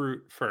low-hanging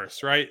fruit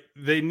first, right?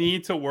 They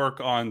need to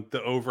work on the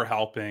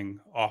overhelping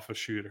off of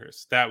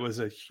shooters. That was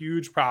a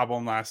huge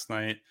problem last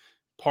night.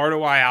 Part of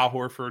why Al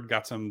Horford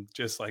got some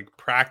just like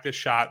practice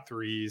shot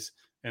threes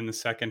in the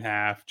second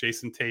half.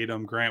 Jason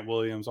Tatum, Grant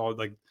Williams, all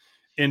like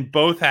in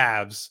both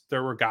halves,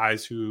 there were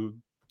guys who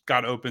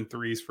got open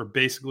threes for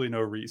basically no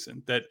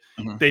reason. That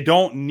they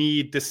don't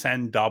need to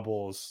send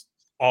doubles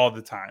all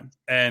the time.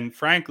 And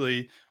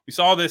frankly, we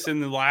saw this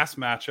in the last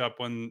matchup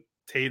when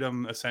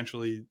Tatum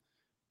essentially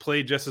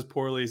played just as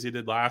poorly as he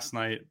did last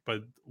night,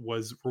 but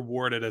was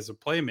rewarded as a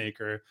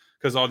playmaker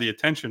because all the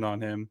attention on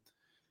him.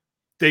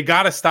 They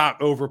got to stop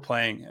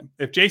overplaying him.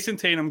 If Jason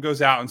Tatum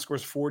goes out and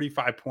scores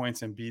 45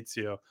 points and beats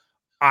you,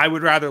 I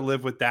would rather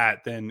live with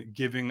that than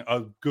giving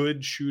a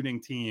good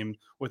shooting team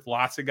with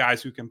lots of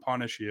guys who can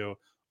punish you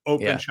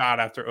open shot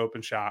after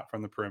open shot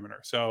from the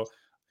perimeter. So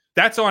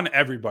that's on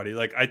everybody.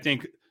 Like, I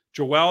think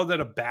Joel did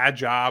a bad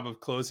job of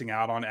closing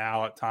out on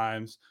Al at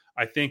times.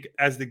 I think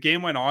as the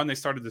game went on, they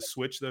started to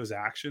switch those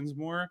actions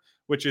more,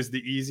 which is the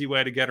easy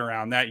way to get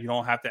around that. You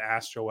don't have to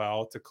ask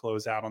Joel to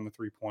close out on the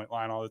 3-point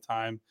line all the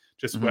time.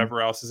 Just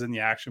whoever else is in the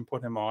action,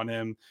 put him on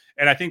him.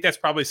 And I think that's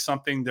probably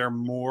something they're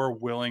more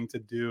willing to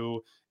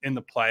do in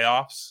the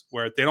playoffs,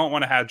 where they don't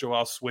want to have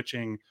Joel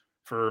switching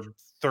for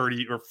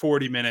 30 or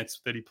 40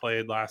 minutes that he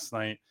played last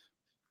night.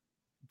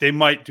 They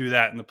might do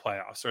that in the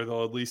playoffs, or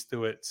they'll at least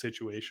do it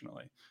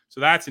situationally. So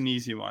that's an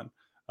easy one.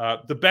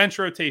 The bench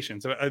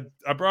rotations.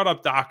 I brought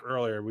up Doc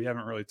earlier. We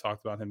haven't really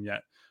talked about him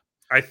yet.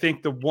 I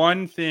think the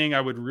one thing I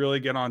would really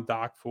get on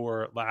Doc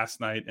for last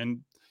night,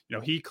 and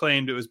he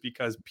claimed it was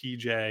because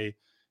PJ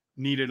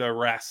needed a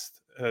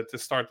rest to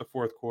start the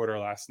fourth quarter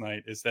last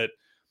night, is that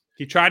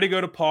he tried to go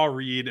to Paul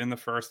Reed in the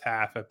first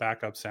half at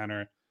backup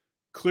center.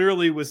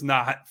 Clearly was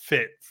not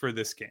fit for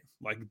this game.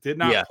 Like, did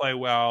not play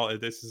well.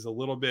 This is a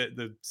little bit,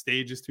 the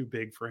stage is too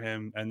big for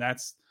him. And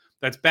that's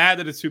That's bad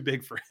that it's too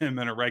big for him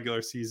in a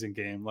regular season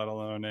game, let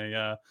alone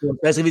a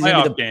especially if he's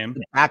going to be game.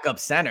 The backup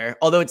center.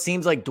 Although it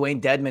seems like Dwayne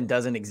Dedmon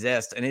doesn't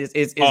exist, and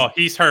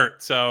he's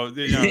hurt. So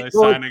they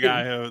signed a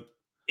guy who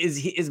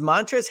is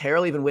Montrezl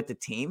Harrell even with the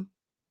team?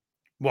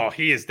 Well,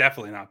 he is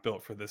definitely not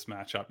built for this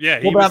matchup. Yeah,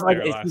 he was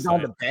there last he's night.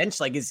 on the bench.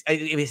 Like,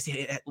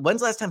 when's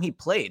the last time he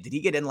played? Did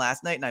he get in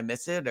last night and I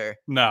missed it? Or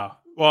no?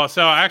 Well,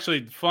 so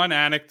actually, fun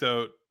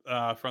anecdote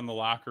from the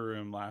locker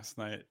room last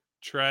night.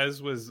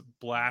 Trez was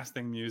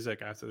blasting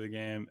music after the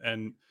game,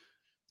 and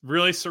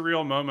really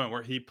surreal moment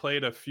where he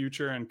played a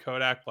Future and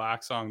Kodak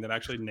Black song that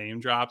actually name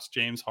drops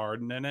James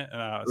Harden in it.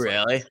 And I was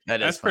really? Like,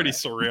 that's pretty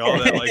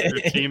surreal that like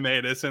your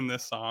teammate is in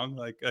this song.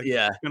 Like,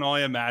 yeah, I can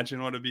only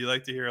imagine what it'd be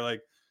like to hear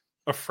like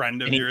a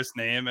friend of yours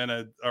name in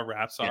a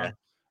rap song. Yeah.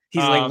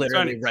 He's like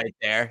literally right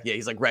there. Yeah,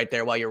 he's like right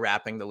there while you're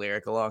rapping the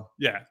lyric along.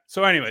 Yeah.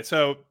 So anyway,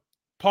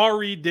 Paul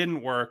Reed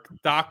didn't work.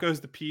 Doc goes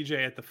to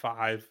PJ at the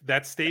 5.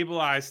 That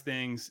stabilized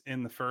things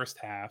in the first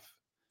half.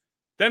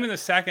 Then in the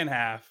second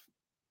half,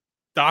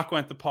 Doc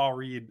went to Paul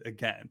Reed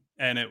again.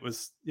 And it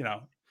was,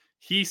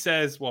 he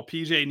says, well,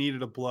 PJ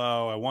needed a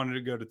blow. I wanted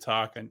to go to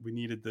Tuck, and we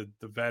needed the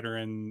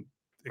veteran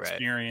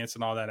experience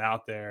and all that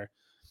out there.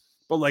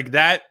 But like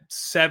that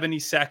 70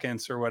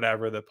 seconds or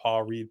whatever that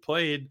Paul Reed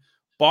played,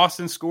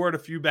 Boston scored a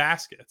few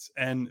baskets.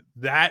 And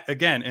that,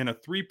 again, in a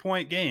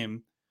 3-point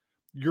game,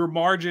 your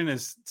margin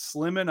is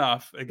slim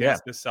enough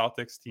against the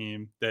Celtics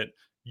team that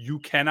you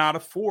cannot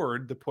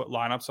afford to put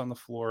lineups on the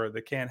floor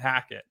that can't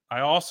hack it.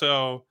 I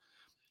also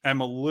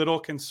am a little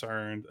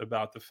concerned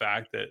about the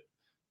fact that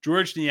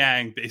George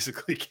Niang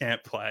basically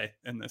can't play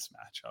in this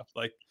matchup.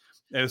 Like,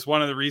 it was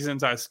one of the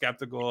reasons I was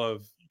skeptical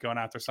of going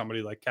after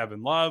somebody like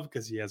Kevin Love,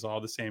 because he has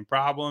all the same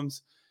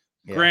problems.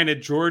 Yeah.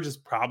 Granted, George is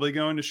probably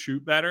going to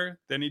shoot better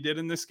than he did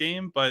in this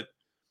game, but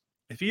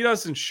if he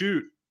doesn't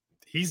shoot,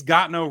 he's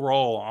got no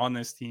role on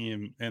this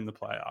team in the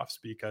playoffs,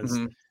 because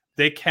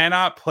they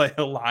cannot play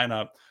a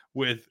lineup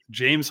with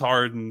James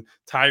Harden,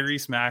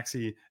 Tyrese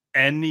Maxey,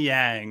 and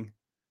Niang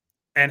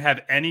and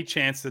have any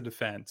chance to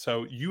defend.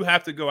 So you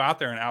have to go out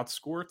there and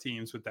outscore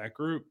teams with that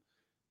group.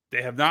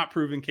 They have not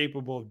proven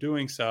capable of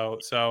doing so.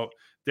 So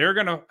they're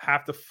going to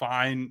have to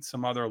find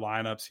some other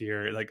lineups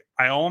here. Like,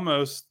 I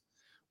almost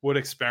would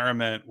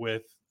experiment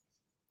with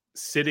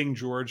sitting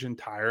George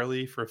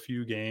entirely for a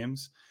few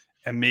games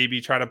and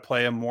maybe try to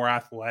play a more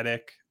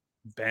athletic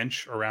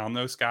bench around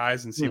those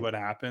guys and see what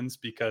happens,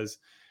 because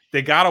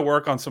they got to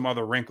work on some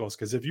other wrinkles.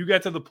 Because if you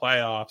get to the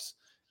playoffs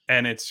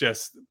and it's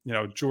just,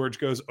 George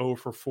goes 0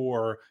 for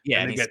 4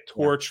 and they get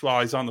torched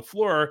while he's on the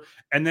floor,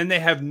 and then they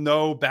have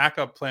no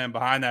backup plan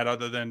behind that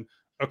other than,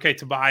 okay,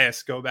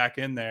 Tobias, go back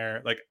in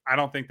there. Like, I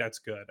don't think that's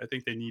good. I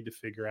think they need to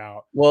figure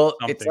out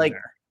something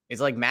there.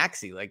 It's like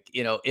Maxey. Like,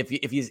 if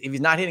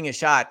he's not hitting his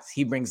shots,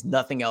 he brings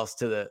nothing else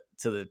to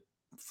the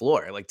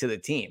floor, like to the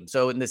team.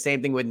 So, and the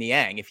same thing with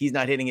Niang. If he's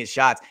not hitting his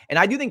shots, and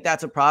I do think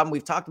that's a problem.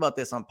 We've talked about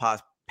this on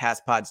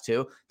past pods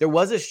too. There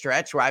was a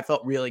stretch where I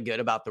felt really good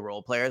about the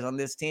role players on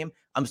this team.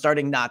 I'm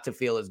starting not to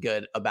feel as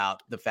good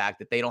about the fact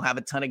that they don't have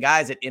a ton of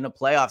guys that in a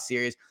playoff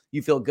series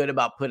you feel good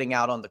about putting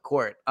out on the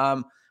court.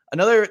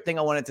 Another thing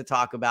I wanted to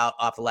talk about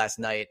off of last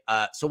night.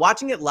 So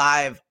watching it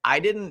live, I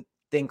didn't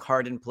think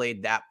Harden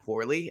played that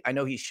poorly. I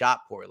know he shot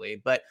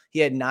poorly, but he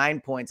had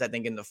 9 points, I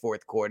think, in the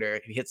fourth quarter.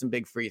 He hit some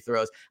big free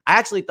throws. I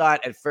actually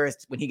thought at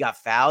first when he got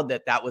fouled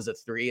that was a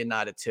 3 and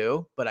not a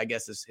 2, but I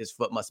guess his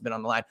foot must have been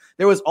on the line.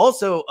 There was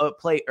also a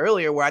play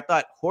earlier where I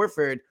thought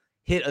Horford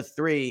hit a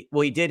 3.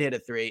 Well, he did hit a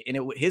 3,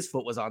 and his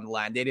foot was on the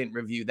line. They didn't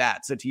review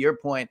that. So to your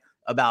point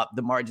about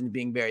the margins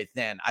being very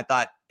thin, I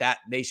thought that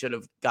they should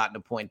have gotten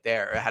a point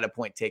there or had a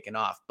point taken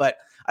off. But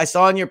I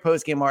saw in your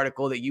postgame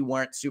article that you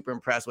weren't super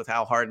impressed with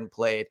how Harden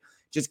played.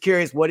 Just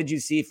curious, what did you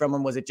see from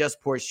him? Was it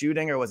just poor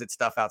shooting, or was it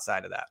stuff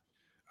outside of that?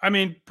 I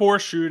mean, poor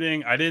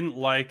shooting. I didn't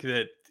like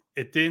that.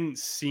 It didn't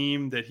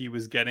seem that he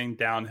was getting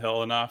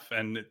downhill enough.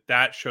 And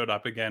that showed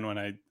up again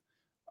when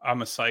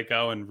I'm a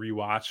psycho and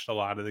rewatched a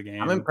lot of the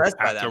game. I'm impressed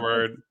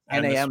afterward,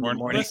 by that. 10 a.m. in the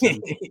morning.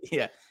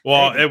 Yeah.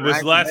 Well, it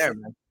was less.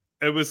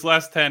 It was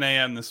less 10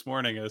 a.m. this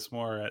morning. It was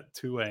more at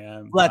 2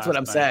 a.m. Well, that's what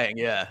I'm saying.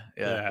 Yeah.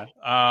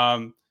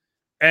 And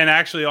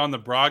actually on the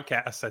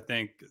broadcast, I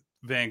think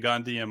Van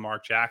Gundy and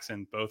Mark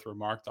Jackson both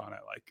remarked on it.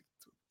 Like,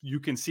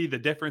 you can see the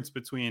difference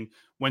between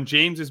when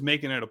James is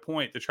making it a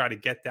point to try to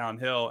get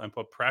downhill and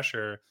put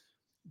pressure.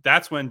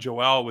 That's when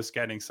Joel was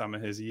getting some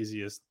of his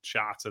easiest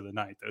shots of the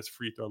night, those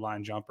free throw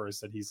line jumpers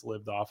that he's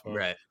lived off of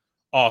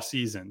all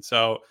season.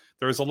 So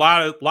there was a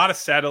lot of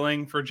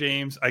settling for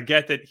James. I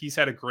get that he's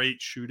had a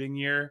great shooting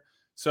year,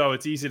 so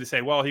it's easy to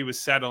say, well, he was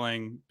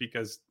settling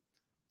because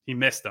he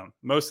missed them.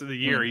 Most of the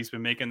year, he's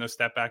been making those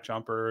step back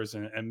jumpers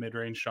and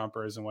mid-range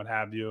jumpers and what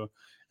have you.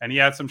 And he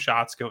had some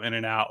shots go in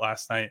and out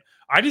last night.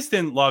 I just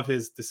didn't love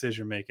his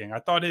decision-making. I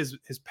thought his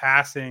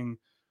passing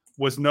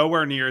was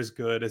nowhere near as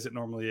good as it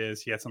normally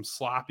is. He had some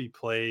sloppy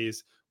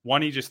plays.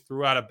 One, he just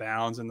threw out of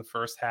bounds in the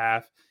first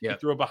half. He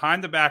threw a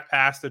behind-the-back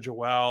pass to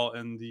Joel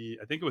in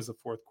I think it was the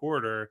fourth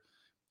quarter,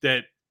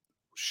 that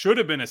should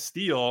have been a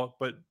steal,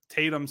 but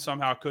Tatum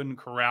somehow couldn't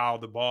corral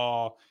the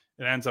ball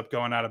it ends up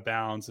going out of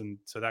bounds. And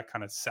so that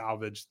kind of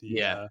salvaged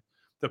the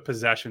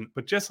possession,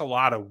 but just a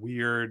lot of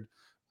weird.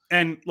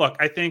 And look,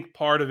 I think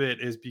part of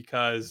it is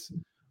because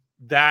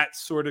that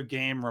sort of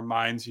game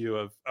reminds you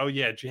of, oh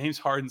yeah, James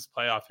Harden's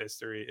playoff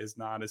history is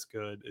not as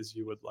good as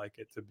you would like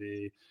it to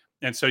be.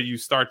 And so you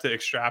start to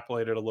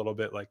extrapolate it a little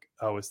bit like,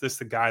 oh, is this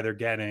the guy they're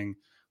getting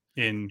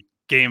in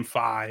game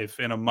 5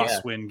 in a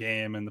must-win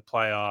game in the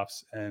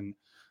playoffs? And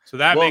so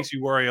that makes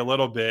you worry a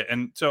little bit.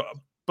 And so,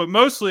 but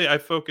mostly I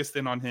focused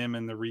in on him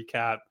in the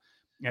recap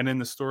and in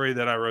the story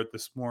that I wrote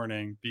this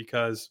morning,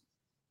 because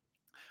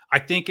I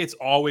think it's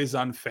always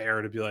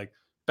unfair to be like,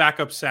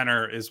 backup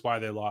center is why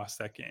they lost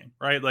that game,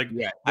 right? Like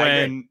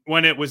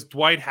when it was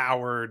Dwight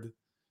Howard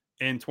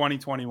in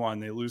 2021,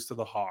 they lose to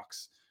the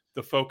Hawks.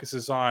 The focus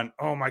is on,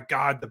 oh my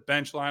God, the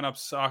bench lineups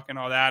suck and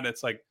all that.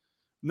 It's like,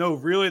 no,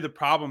 really the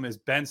problem is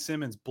Ben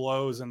Simmons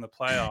blows in the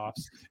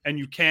playoffs and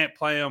you can't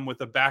play him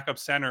with a backup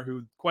center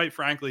who, quite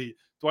frankly,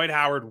 Dwight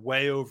Howard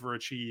way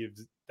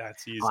overachieved that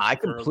season. I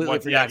completely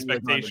forgot the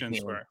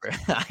expectations were.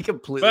 I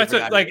completely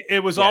forgot. Like,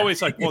 it was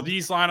always like, well,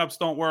 these lineups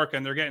don't work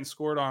and they're getting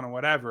scored on and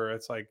whatever.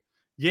 It's like,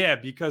 yeah,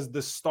 because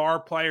the star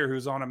player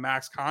who's on a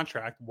max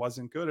contract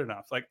wasn't good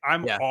enough. Like,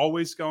 I'm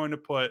always going to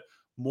put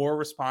more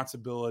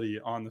responsibility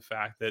on the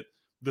fact that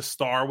the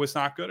star was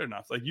not good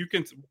enough. Like,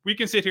 we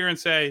can sit here and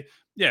say,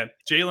 yeah,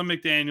 Jalen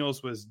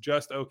McDaniels was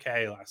just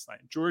okay last night.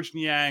 George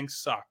Niang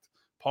sucked.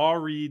 Paul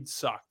Reed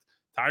sucked.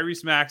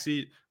 Tyrese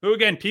Maxey, who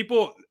again,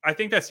 I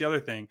think that's the other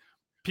thing.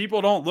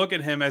 People don't look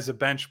at him as a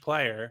bench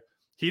player.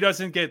 He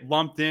doesn't get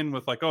lumped in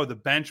with like, oh, the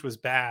bench was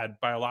bad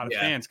by a lot of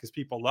fans because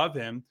people love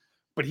him.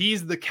 But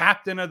he's the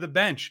captain of the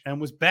bench and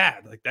was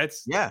bad. Like,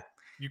 that's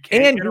you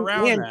can't get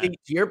around that.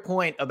 To your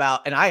point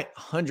about, and I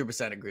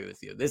 100% agree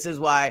with you. This is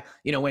why,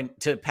 when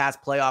to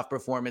past playoff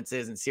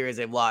performances and series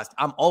they've lost,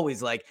 I'm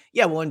always like,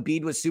 yeah, well,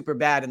 Embiid was super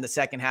bad in the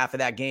second half of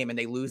that game and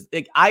they lose.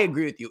 Like, I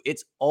agree with you.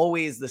 It's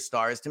always the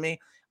stars to me.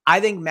 I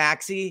think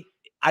Maxey,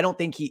 I don't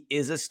think he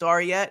is a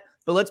star yet.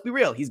 But let's be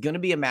real. He's going to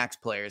be a max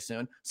player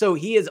soon. So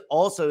he is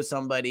also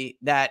somebody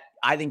that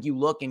I think you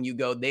look and you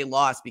go, they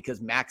lost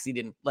because Maxey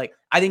didn't like.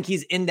 I think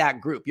he's in that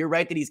group. You're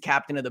right that he's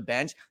captain of the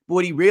bench. But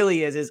what he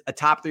really is a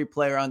top 3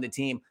 player on the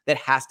team that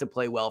has to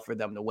play well for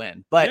them to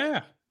win.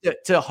 But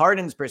to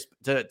Harden's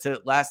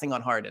to last thing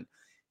on Harden,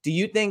 do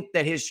you think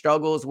that his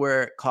struggles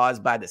were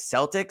caused by the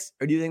Celtics,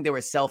 or do you think they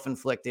were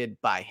self-inflicted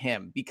by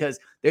him? Because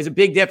there's a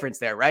big difference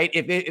there, right?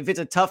 If it's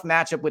a tough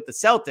matchup with the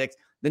Celtics,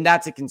 then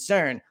that's a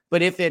concern.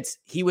 But if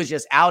he was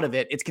just out of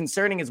it, it's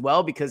concerning as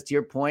well, because to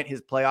your point,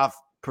 his playoff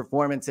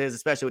performances,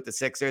 especially with the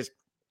Sixers,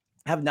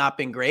 have not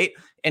been great.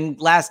 And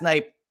last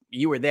night,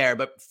 you were there,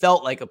 but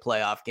felt like a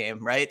playoff game,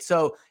 right?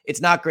 So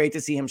it's not great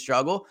to see him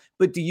struggle.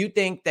 But do you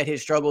think that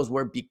his struggles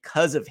were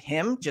because of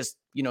him just,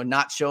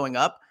 not showing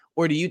up?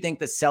 Or do you think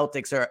the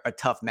Celtics are a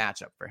tough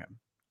matchup for him?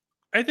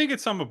 I think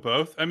it's some of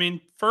both. I mean,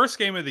 first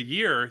game of the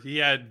year,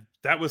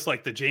 that was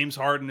like the James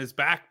Harden is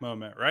back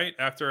moment, right?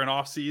 After an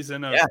off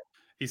season of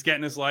he's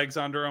getting his legs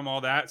under him, all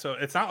that. So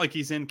it's not like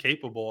he's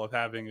incapable of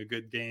having a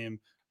good game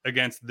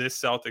against this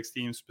Celtics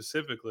team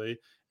specifically.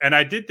 And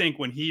I did think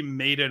when he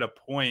made it a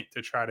point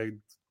to try to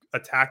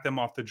attack them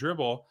off the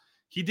dribble,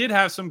 he did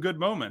have some good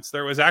moments.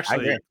 There was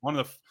actually one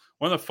of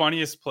the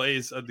funniest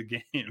plays of the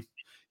game.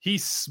 He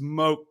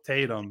smoked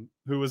Tatum,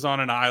 who was on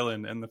an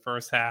island in the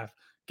first half,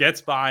 gets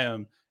by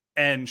him,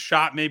 and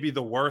shot maybe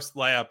the worst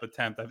layup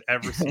attempt I've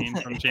ever seen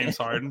from James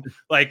Harden.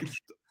 Like,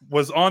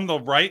 was on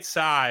the right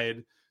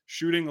side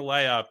shooting a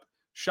layup,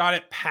 shot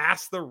it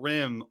past the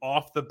rim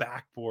off the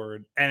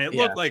backboard. And it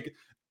looked like,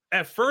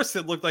 at first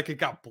it looked like it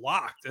got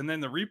blocked. And then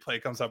the replay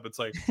comes up. It's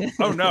like,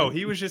 oh no,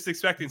 he was just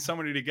expecting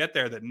somebody to get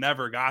there that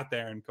never got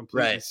there and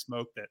completely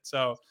smoked it.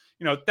 So,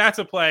 that's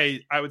a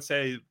play, I would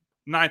say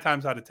 9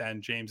 times out of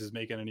 10, James is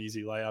making an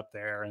easy layup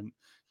there. And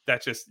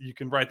that you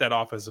can write that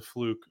off as a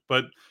fluke.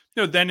 But,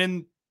 then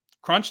in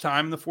crunch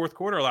time in the fourth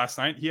quarter last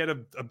night, he had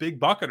a big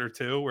bucket or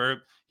two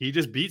where he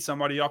just beat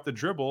somebody off the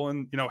dribble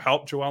and,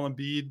 helped Joel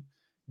Embiid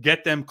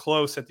get them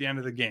close at the end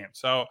of the game.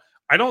 So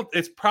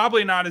it's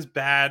probably not as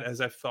bad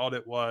as I felt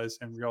it was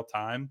in real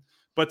time.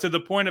 But to the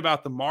point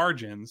about the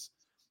margins,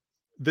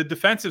 the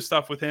defensive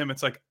stuff with him,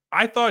 it's like,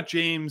 I thought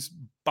James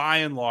by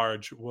and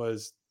large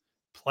was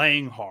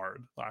playing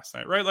hard last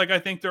night, right? Like, I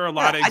think there are a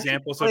lot of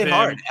examples of him.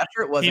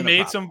 Effort wasn't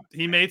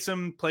he made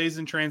some plays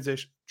in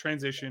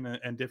transition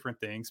and different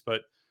things,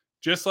 but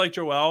just like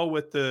Joel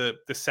with the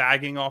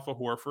sagging off of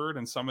Horford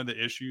and some of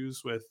the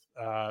issues with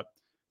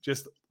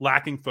just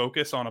lacking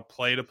focus on a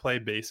play-to-play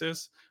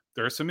basis,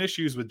 there are some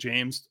issues with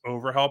James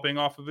overhelping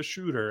off of a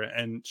shooter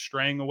and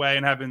straying away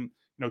and having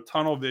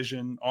tunnel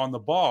vision on the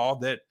ball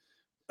that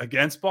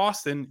against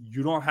Boston,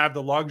 you don't have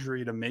the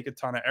luxury to make a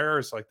ton of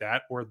errors like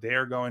that or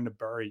they're going to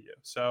bury you.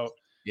 So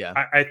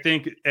I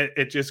think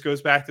it just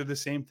goes back to the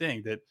same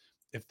thing, that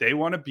if they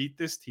want to beat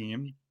this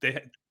team, they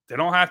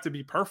don't have to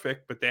be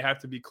perfect, but they have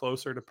to be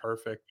closer to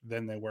perfect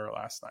than they were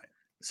last night.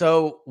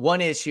 So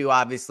one issue,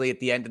 obviously, at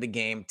the end of the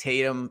game,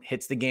 Tatum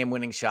hits the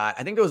game-winning shot.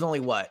 I think there was only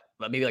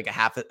maybe like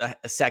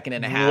a second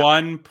and a half.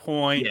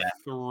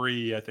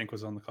 1.3, I think,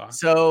 was on the clock.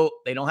 So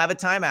they don't have a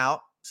timeout,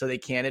 so they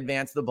can't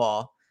advance the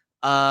ball.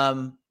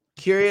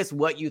 Curious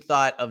what you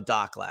thought of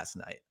Doc last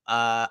night.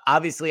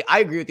 Obviously, I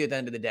agree with you at the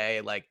end of the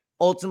day. Like,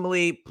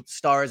 ultimately,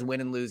 stars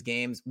win and lose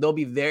games. There'll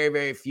be very,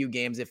 very few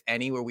games, if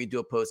any, where we do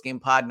a post-game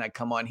pod and I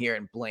come on here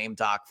and blame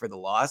Doc for the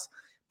loss.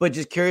 But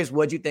just curious,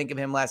 what'd you think of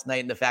him last night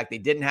and the fact they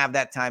didn't have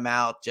that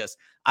timeout? Just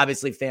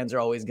obviously fans are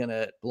always going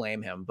to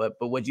blame him. But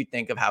what'd you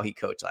think of how he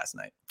coached last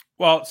night?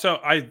 Well,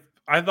 so I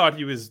thought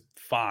he was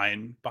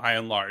fine by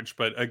and large.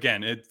 But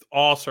again, it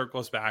all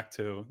circles back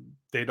to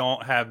they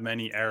don't have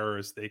many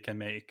errors they can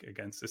make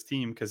against this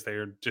team because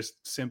they're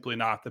just simply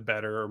not the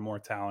better or more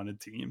talented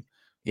team.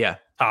 Yeah.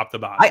 Top to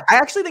bottom. I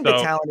actually think the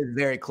talent is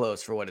very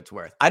close for what it's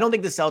worth. I don't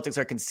think the Celtics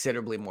are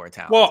considerably more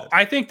talented. Well,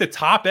 I think the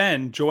top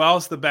end,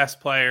 Joel's the best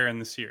player in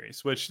the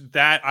series, which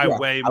I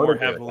weigh more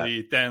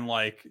heavily than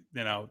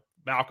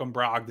Malcolm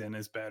Brogdon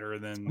is better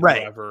than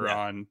whoever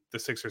on the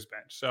Sixers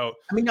bench. So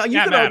I mean, no,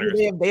 you could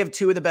argue they have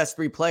two of the best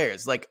three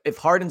players. Like if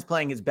Harden's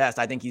playing his best,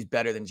 I think he's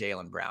better than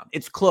Jaylen Brown.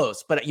 It's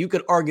close, but you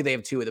could argue they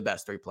have two of the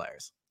best three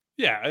players.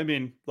 Yeah, I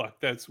mean, look,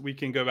 we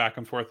can go back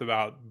and forth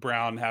about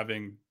Brown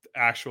having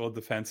actual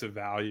defensive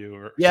value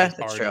or that's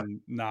Harden true.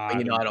 not.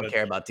 But I don't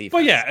care about defense.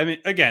 But yeah, I mean,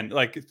 again,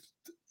 like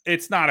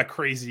it's not a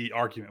crazy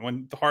argument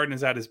when Harden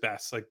is at his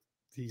best. Like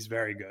he's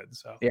very good.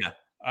 So yeah.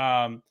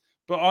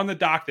 But on the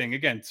Doc thing,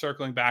 again,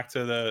 circling back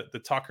to the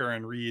Tucker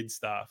and Reed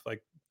stuff,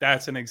 like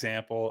that's an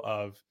example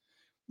of,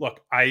 look,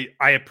 I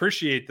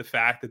appreciate the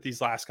fact that these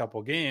last couple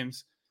of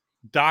games,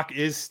 Doc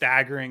is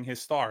staggering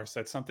his stars.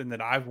 That's something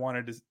that I've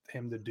wanted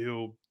him to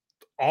do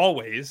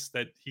always,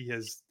 that he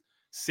has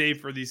saved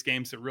for these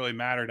games that really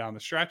matter down the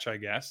stretch, I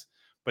guess.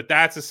 But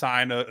that's a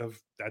sign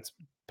of that's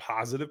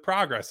positive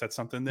progress. That's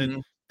something that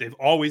they've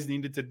always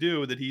needed to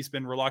do that he's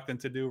been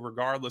reluctant to do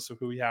regardless of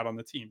who he had on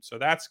the team. So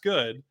that's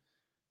good.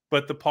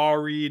 But the Paul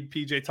Reed,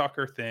 PJ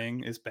Tucker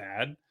thing is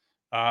bad.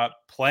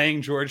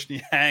 Playing George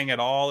Niang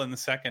at all in the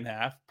second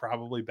half,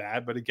 probably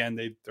bad. But again,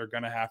 they're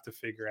going to have to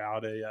figure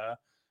out a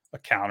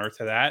counter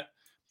to that.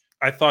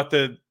 I thought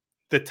the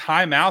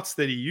timeouts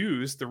that he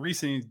used, the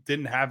reason he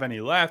didn't have any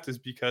left is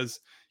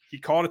because he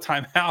called a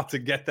timeout to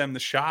get them the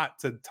shot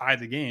to tie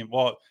the game.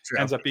 Well, it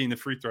ends up being the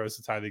free throws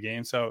to tie the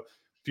game. So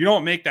if you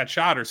don't make that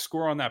shot or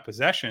score on that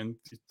possession,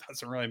 it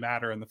doesn't really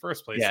matter in the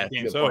first place. The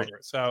game's over.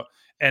 So,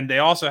 and they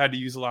also had to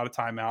use a lot of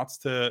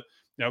timeouts to,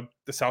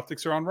 the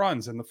Celtics are on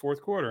runs in the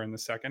fourth quarter in the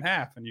second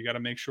half, and you got to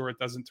make sure it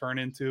doesn't turn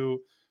into,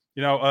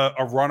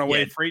 a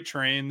runaway freight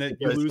train that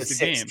you lose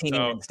the game.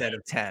 So, instead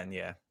of 10.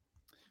 Yeah.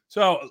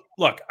 So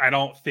look, I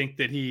don't think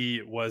that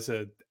he was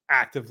a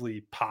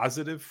actively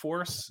positive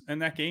force in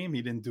that game.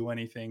 He didn't do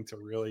anything to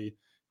really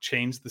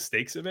change the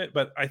stakes of it.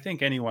 But I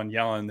think anyone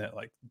yelling that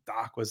like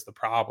Doc was the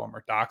problem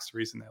or Doc's the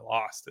reason they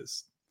lost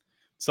is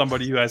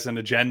somebody who has an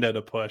agenda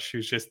to push,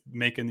 who's just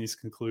making these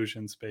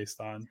conclusions based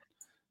on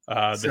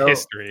the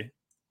history.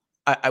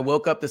 I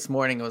woke up this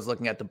morning and was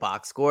looking at the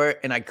box score,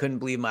 and I couldn't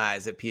believe my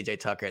eyes that PJ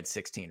Tucker had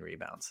 16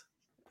 rebounds.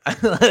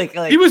 He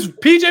was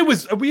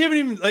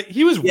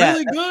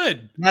really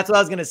good. That's what I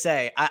was going to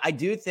say. I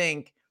do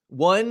think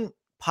one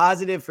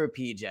positive for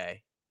PJ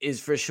is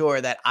for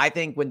sure that I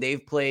think when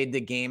they've played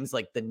the games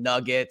like the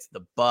Nuggets,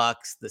 the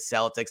Bucks, the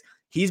Celtics,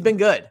 he's been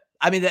good.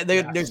 I mean,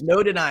 there's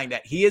no denying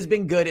that he has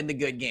been good in the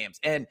good games.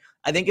 And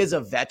I think as a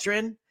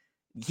veteran,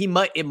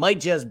 it might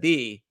just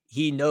be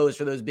he knows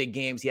for those big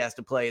games he has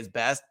to play his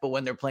best. But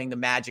when they're playing the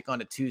Magic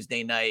on a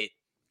Tuesday night,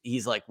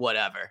 he's like,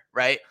 whatever,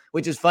 right?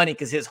 Which is funny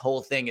because his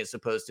whole thing is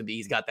supposed to be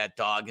he's got that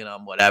dog in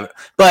him, whatever.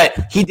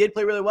 But he did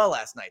play really well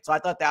last night. So I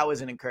thought that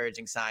was an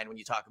encouraging sign when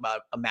you talk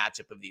about a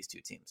matchup of these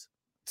two teams.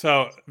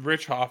 So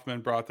Rich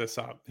Hoffman brought this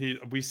up.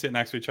 We sit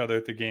next to each other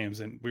at the games,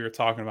 and we were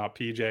talking about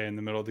PJ in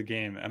the middle of the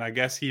game. And I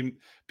guess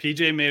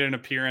PJ made an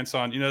appearance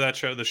on, that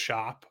show, The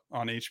Shop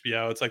on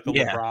HBO. It's like the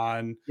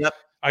LeBron. Yep.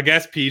 I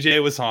guess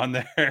PJ was on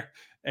there,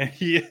 and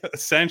he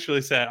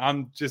essentially said,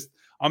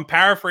 I'm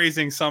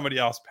paraphrasing somebody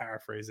else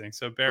paraphrasing,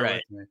 so bear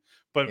with me.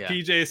 But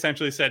PJ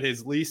essentially said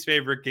his least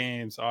favorite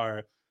games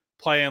are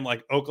playing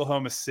like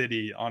Oklahoma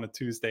City on a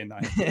Tuesday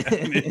night.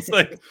 And it's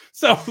like,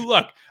 so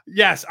look,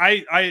 yes,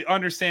 I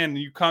understand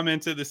you come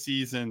into the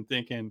season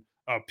thinking,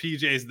 oh,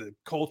 PJ's the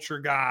culture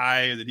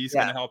guy, that he's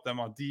going to help them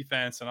on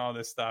defense and all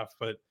this stuff.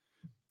 But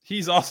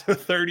he's also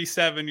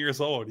 37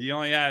 years old. He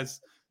only has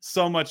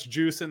so much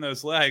juice in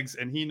those legs,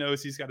 and he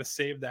knows he's got to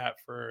save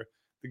that for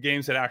the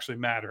games that actually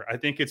matter. I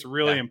think it's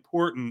really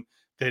important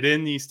that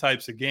in these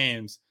types of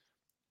games,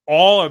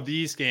 all of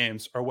these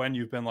games are when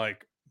you've been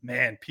like,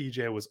 man,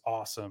 PJ was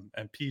awesome.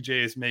 And PJ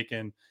is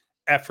making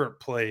effort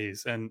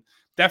plays. And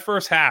that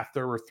first half,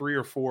 there were 3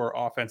 or 4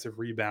 offensive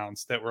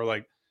rebounds that were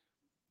like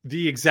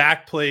the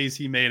exact plays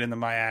he made in the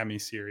Miami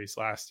series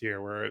last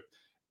year, where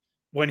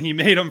when he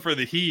made them for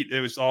the Heat,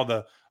 it was all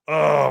the,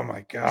 oh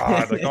my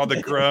God, like all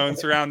the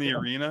groans around the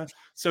arena.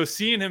 So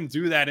seeing him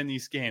do that in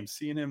these games,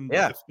 seeing him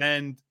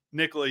defend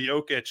Nikola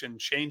Jokic and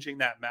changing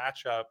that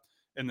matchup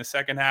in the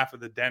second half of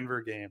the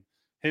Denver game,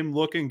 him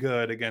looking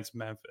good against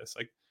Memphis.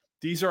 Like,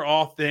 these are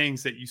all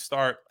things that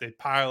they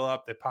pile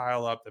up,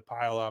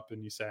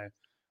 and you say,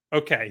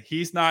 okay,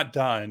 he's not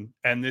done.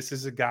 And this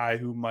is a guy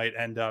who might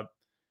end up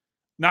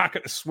not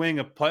going to swing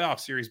a playoff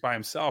series by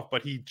himself,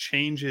 but he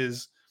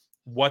changes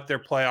what their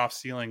playoff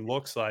ceiling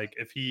looks like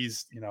if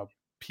he's,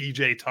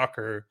 PJ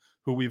Tucker,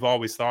 who we've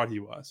always thought he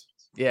was.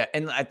 Yeah.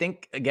 And I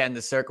think, again,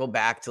 to circle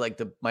back to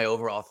like my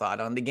overall thought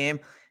on the game,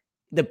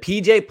 the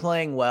PJ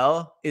playing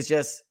well is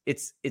just,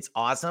 it's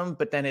awesome.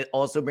 But then it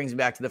also brings me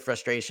back to the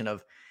frustration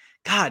of,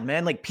 God,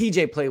 man, like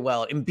PJ played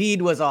well.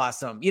 Embiid was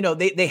awesome.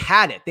 They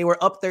had it. They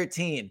were up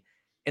 13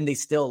 and they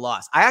still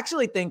lost. I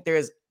actually think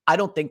I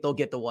don't think they'll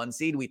get the 1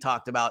 seed. We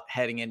talked about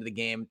heading into the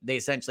game. They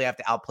essentially have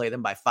to outplay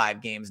them by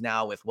 5 games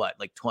now with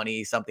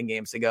 20 something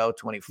games to go,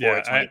 24.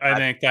 Yeah, I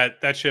think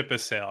that ship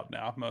has sailed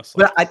now,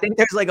 mostly. But I think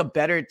there's like a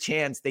better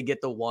chance they get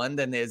the 1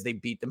 than there is they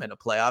beat them in a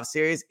playoff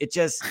series. It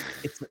just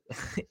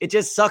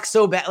sucks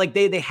so bad. Like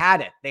they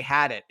had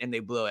it and they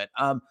blew it.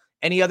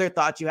 Any other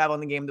thoughts you have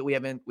on the game that we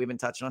haven't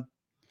touched on?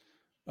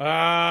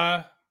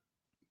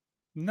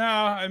 No,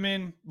 I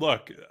mean,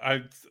 look,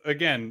 I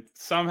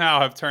somehow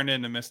have turned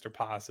into Mr.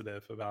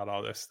 Positive about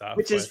all this stuff,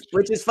 which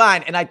is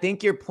fine. And I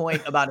think your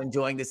point about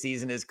enjoying the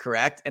season is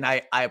correct, and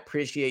I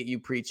appreciate you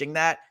preaching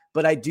that.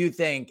 But I do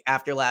think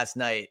after last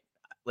night,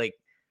 like,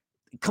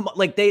 come on,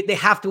 like they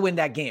have to win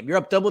that game. You're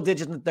up double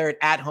digits in the third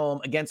at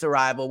home against a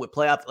rival with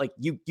playoffs. Like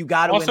you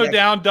got to also win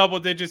down double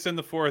digits in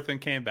the fourth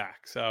and came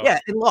back. So yeah,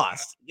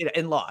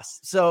 and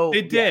lost. So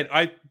it did.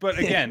 But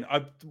again,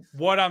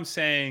 what I'm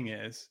saying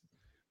is,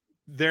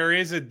 there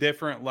is a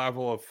different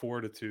level of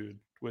fortitude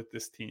with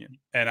this team.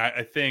 And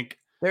I think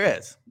there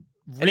is.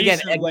 And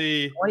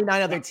recently, again,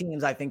 29 other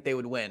teams, I think they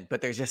would win,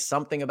 but there's just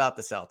something about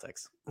the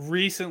Celtics.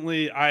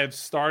 Recently, I have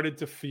started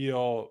to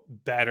feel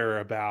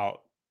better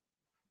about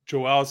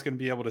Joel is going to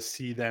be able to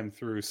see them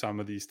through some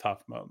of these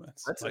tough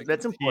moments.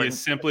 That's important. He is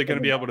simply going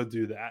to be able to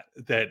do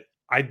that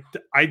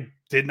I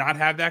did not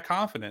have that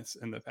confidence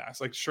in the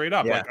past. Like, straight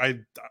up, yeah. Like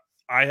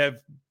I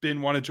have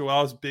been one of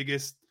Joel's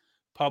biggest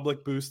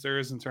public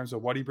boosters in terms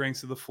of what he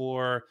brings to the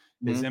floor,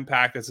 his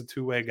impact as a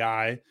two-way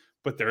guy.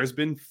 But there has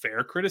been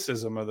fair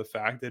criticism of the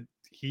fact that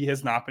he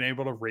has not been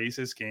able to raise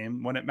his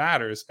game when it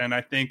matters. And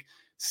I think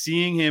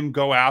seeing him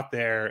go out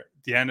there at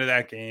the end of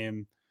that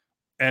game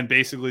and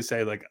basically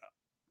say, like,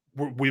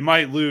 we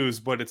might lose,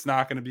 but it's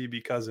not going to be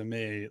because of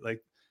me.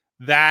 Like,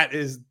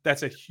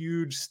 that's a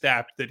huge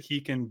step that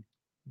he can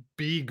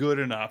be good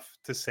enough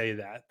to say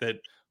that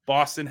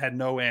Boston had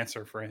no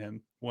answer for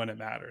him when it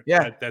mattered.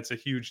 Yeah. That's a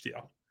huge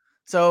deal.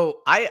 So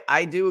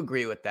I do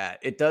agree with that.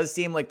 It does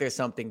seem like there's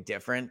something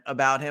different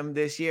about him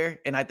this year.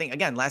 And I think,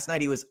 again, last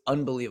night he was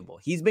unbelievable.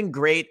 He's been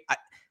great.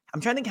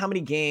 I'm trying to think how many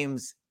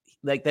games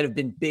like that have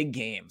been big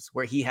games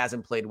where he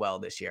hasn't played well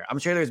this year. I'm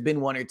sure there's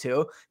been 1 or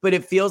 2, but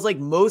it feels like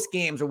most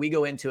games where we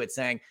go into it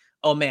saying,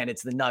 oh man,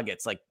 it's the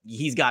Nuggets, like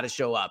he's got to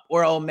show up,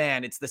 or oh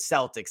man, it's the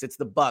Celtics, it's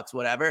the Bucks,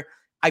 whatever.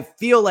 I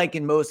feel like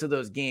in most of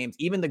those games,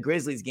 even the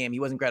Grizzlies game, he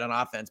wasn't great on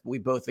offense, but we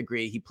both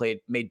agree he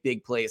made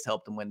big plays,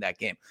 helped them win that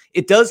game.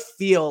 It does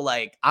feel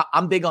like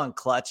I'm big on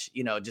clutch,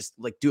 just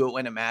like do it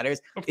when it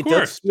matters. Of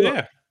course,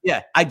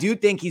 yeah. I do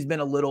think he's been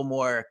a little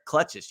more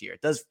clutch this year.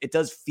 It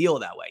does feel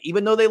that way,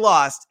 even though they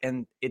lost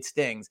and it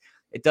stings.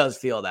 It does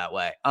feel that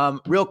way.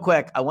 Real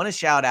quick, I want to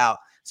shout out.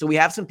 So we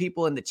have some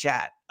people in the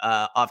chat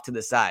off to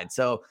the side.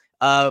 So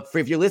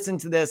if you're listening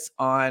to this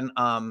on,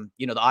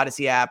 the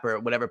Odyssey app or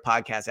whatever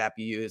podcast app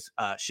you use,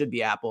 should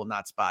be Apple,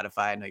 not Spotify.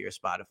 I know you're a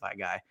Spotify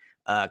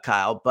guy,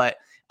 Kyle, but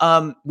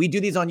we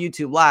do these on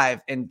YouTube live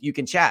and you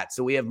can chat.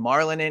 So we have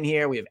Marlon in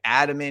here. We have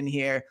Adam in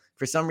here.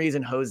 For some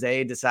reason,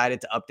 Jose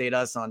decided to update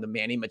us on the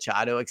Manny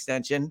Machado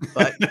extension,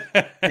 but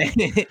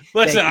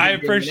listen, I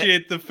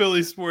appreciate the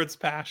Philly sports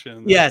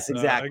passion. Yes,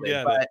 exactly.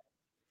 But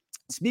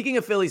speaking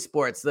of Philly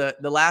sports, the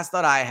last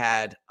thought I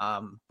had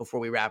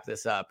before we wrap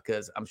this up,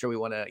 because I'm sure we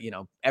want to,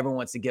 everyone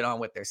wants to get on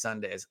with their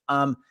Sundays.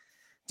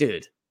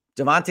 Dude,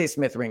 Devontae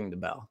Smith ringing the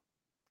bell.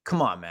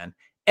 Come on, man.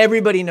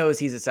 Everybody knows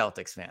he's a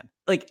Celtics fan.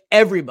 Like,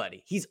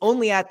 everybody. He's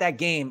only at that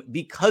game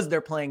because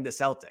they're playing the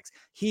Celtics.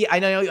 I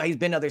know he's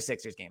been to other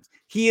Sixers games.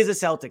 He is a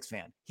Celtics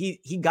fan.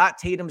 He got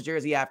Tatum's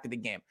jersey after the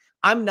game.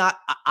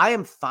 I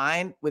am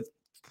fine with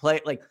play.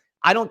 Like,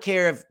 I don't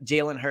care if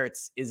Jalen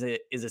Hurts is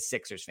a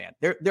Sixers fan.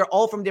 They're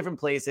all from different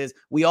places.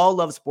 We all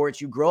love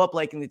sports. You grow up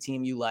liking the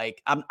team you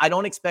like. I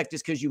don't expect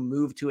just because you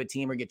move to a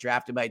team or get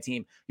drafted by a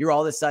team, you're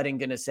all of a sudden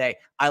going to say,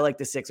 I like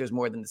the Sixers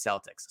more than the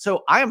Celtics.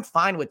 So I am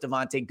fine with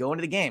Devontae going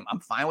to the game.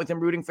 I'm fine with him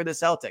rooting for the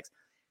Celtics.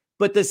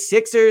 But the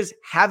Sixers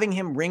having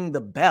him ring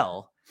the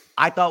bell,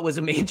 I thought was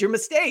a major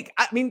mistake.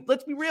 I mean,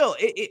 let's be real.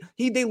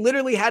 They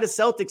literally had a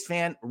Celtics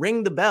fan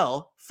ring the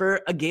bell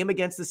for a game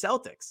against the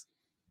Celtics.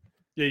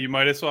 Yeah, you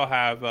might as well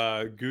have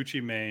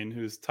Gucci Mane,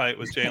 who's tight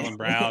with Jaylen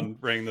Brown,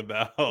 ring the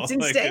bell. It's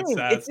insane.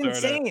 It's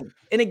insane.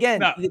 And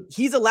again,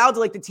 he's allowed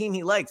to like the team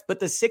he likes, but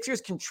the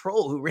Sixers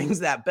control who rings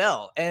that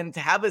bell. And to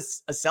have a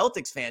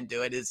Celtics fan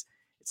do it it's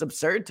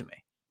absurd to me.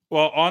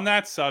 Well, on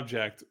that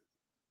subject,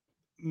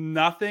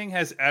 nothing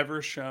has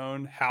ever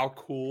shown how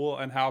cool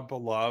and how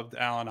beloved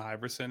Allen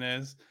Iverson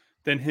is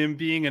than him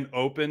being an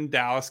open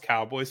Dallas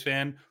Cowboys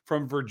fan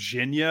from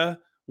Virginia,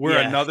 where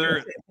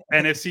another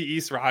NFC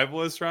East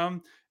rival is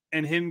from,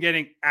 and him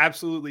getting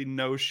absolutely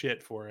no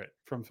shit for it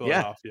from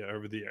Philadelphia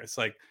over the years.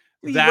 Like,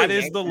 that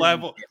is the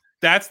level.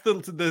 That's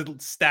the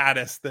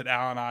status that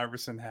Allen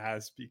Iverson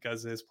has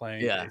because of his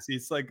playing days.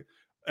 He's like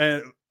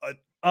an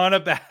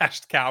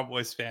unabashed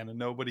Cowboys fan, and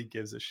nobody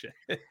gives a shit.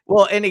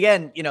 Well, and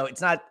again,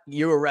 it's not,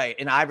 you were right.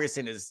 And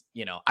Iverson is,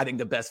 I think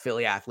the best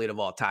Philly athlete of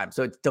all time.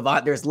 So it's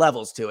there's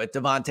levels to it.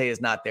 Devontae is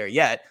not there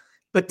yet,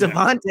 but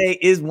Devontae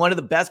is one of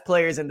the best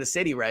players in the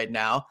city right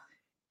now.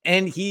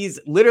 And he's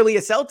literally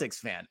a Celtics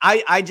fan.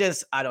 I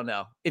don't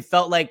know. It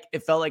felt like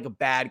a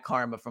bad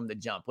karma from the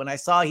jump. When I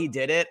saw he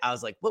did it, I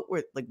was like,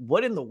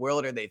 what in the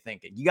world are they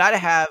thinking? You got to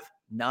have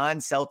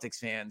non-Celtics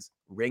fans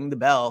ring the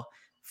bell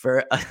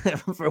for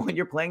when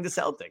you're playing the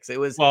Celtics.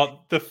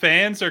 The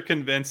fans are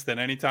convinced that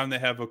anytime they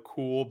have a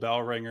cool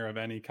bell ringer of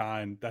any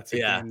kind, that's a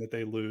game that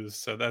they lose.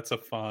 So that's a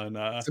fun.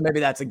 So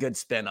maybe that's a good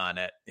spin on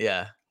it.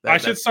 Yeah. I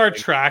should start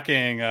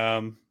tracking.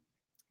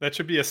 That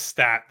should be a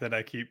stat that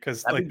I keep,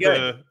 because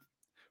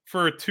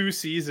for 2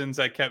 seasons,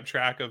 I kept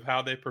track of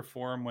how they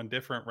perform when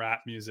different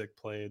rap music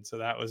played. So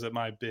that was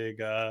my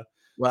big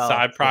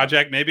side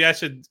project. Maybe I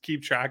should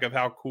keep track of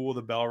how cool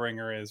the bell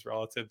ringer is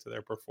relative to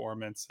their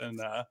performance,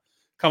 and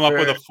come up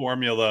with a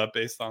formula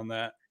based on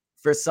that.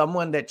 For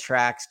someone that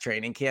tracks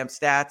training camp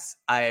stats,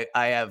 I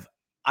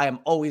am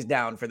always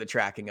down for the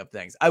tracking of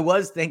things. I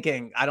was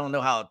thinking, I don't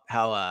know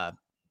how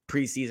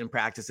preseason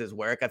practices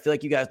work. I feel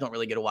like you guys don't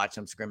really get to watch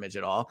them scrimmage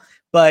at all,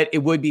 but it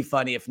would be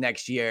funny if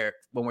next year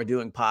when we're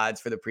doing pods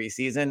for the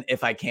preseason,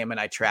 if I came and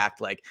I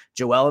tracked like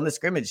Joel in the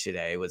scrimmage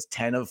today was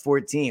 10 of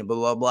 14, blah,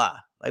 blah, blah.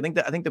 I think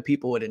the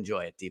people would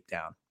enjoy it deep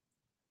down.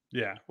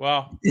 Yeah.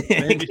 Well,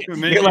 maybe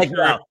you're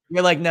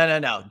like,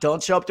 no.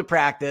 Don't show up to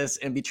practice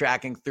and be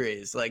tracking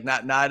threes. Like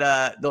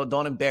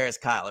don't embarrass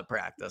Kyle at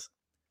practice.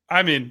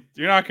 I mean,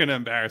 you're not going to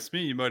embarrass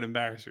me. You might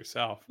embarrass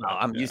yourself. No,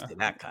 I'm used to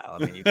that, Kyle.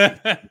 I mean,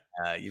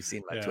 you've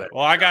seen my Twitter.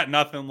 Well, I got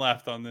nothing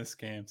left on this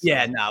game. So.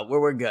 Yeah, no,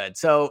 we're good.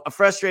 So a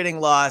frustrating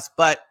loss,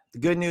 but the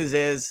good news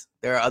is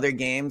there are other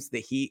games.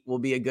 The Heat will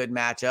be a good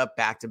matchup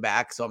back to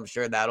back. So I'm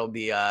sure that'll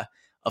be a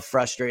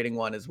frustrating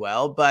one as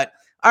well. But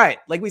all right,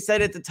 like we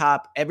said at the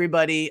top,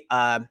 everybody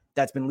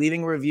that's been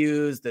leaving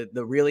reviews,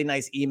 the really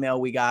nice email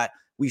we got,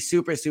 we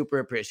super, super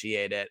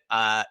appreciate it.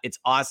 It's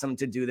awesome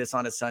to do this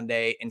on a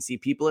Sunday and see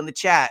people in the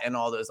chat and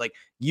all those. Like,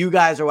 you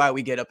guys are why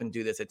we get up and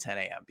do this at 10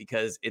 a.m.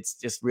 because it's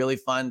just really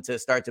fun to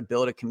start to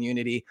build a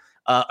community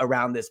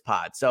around this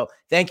pod. So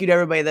thank you to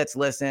everybody that's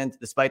listened.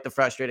 Despite the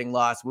frustrating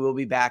loss, we will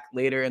be back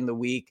later in the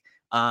week.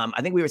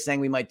 I think we were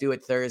saying we might do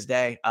it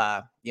Thursday,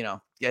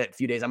 get a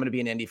few days. I'm going to be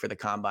in Indy for the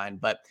combine,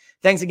 but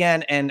thanks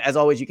again. And as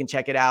always, you can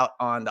check it out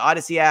on the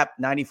Odyssey app,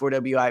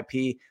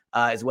 94WIP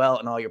as well,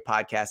 and all your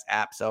podcast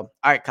apps. So,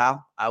 all right,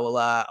 Kyle, I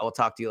will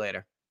talk to you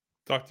later.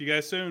 Talk to you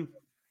guys soon.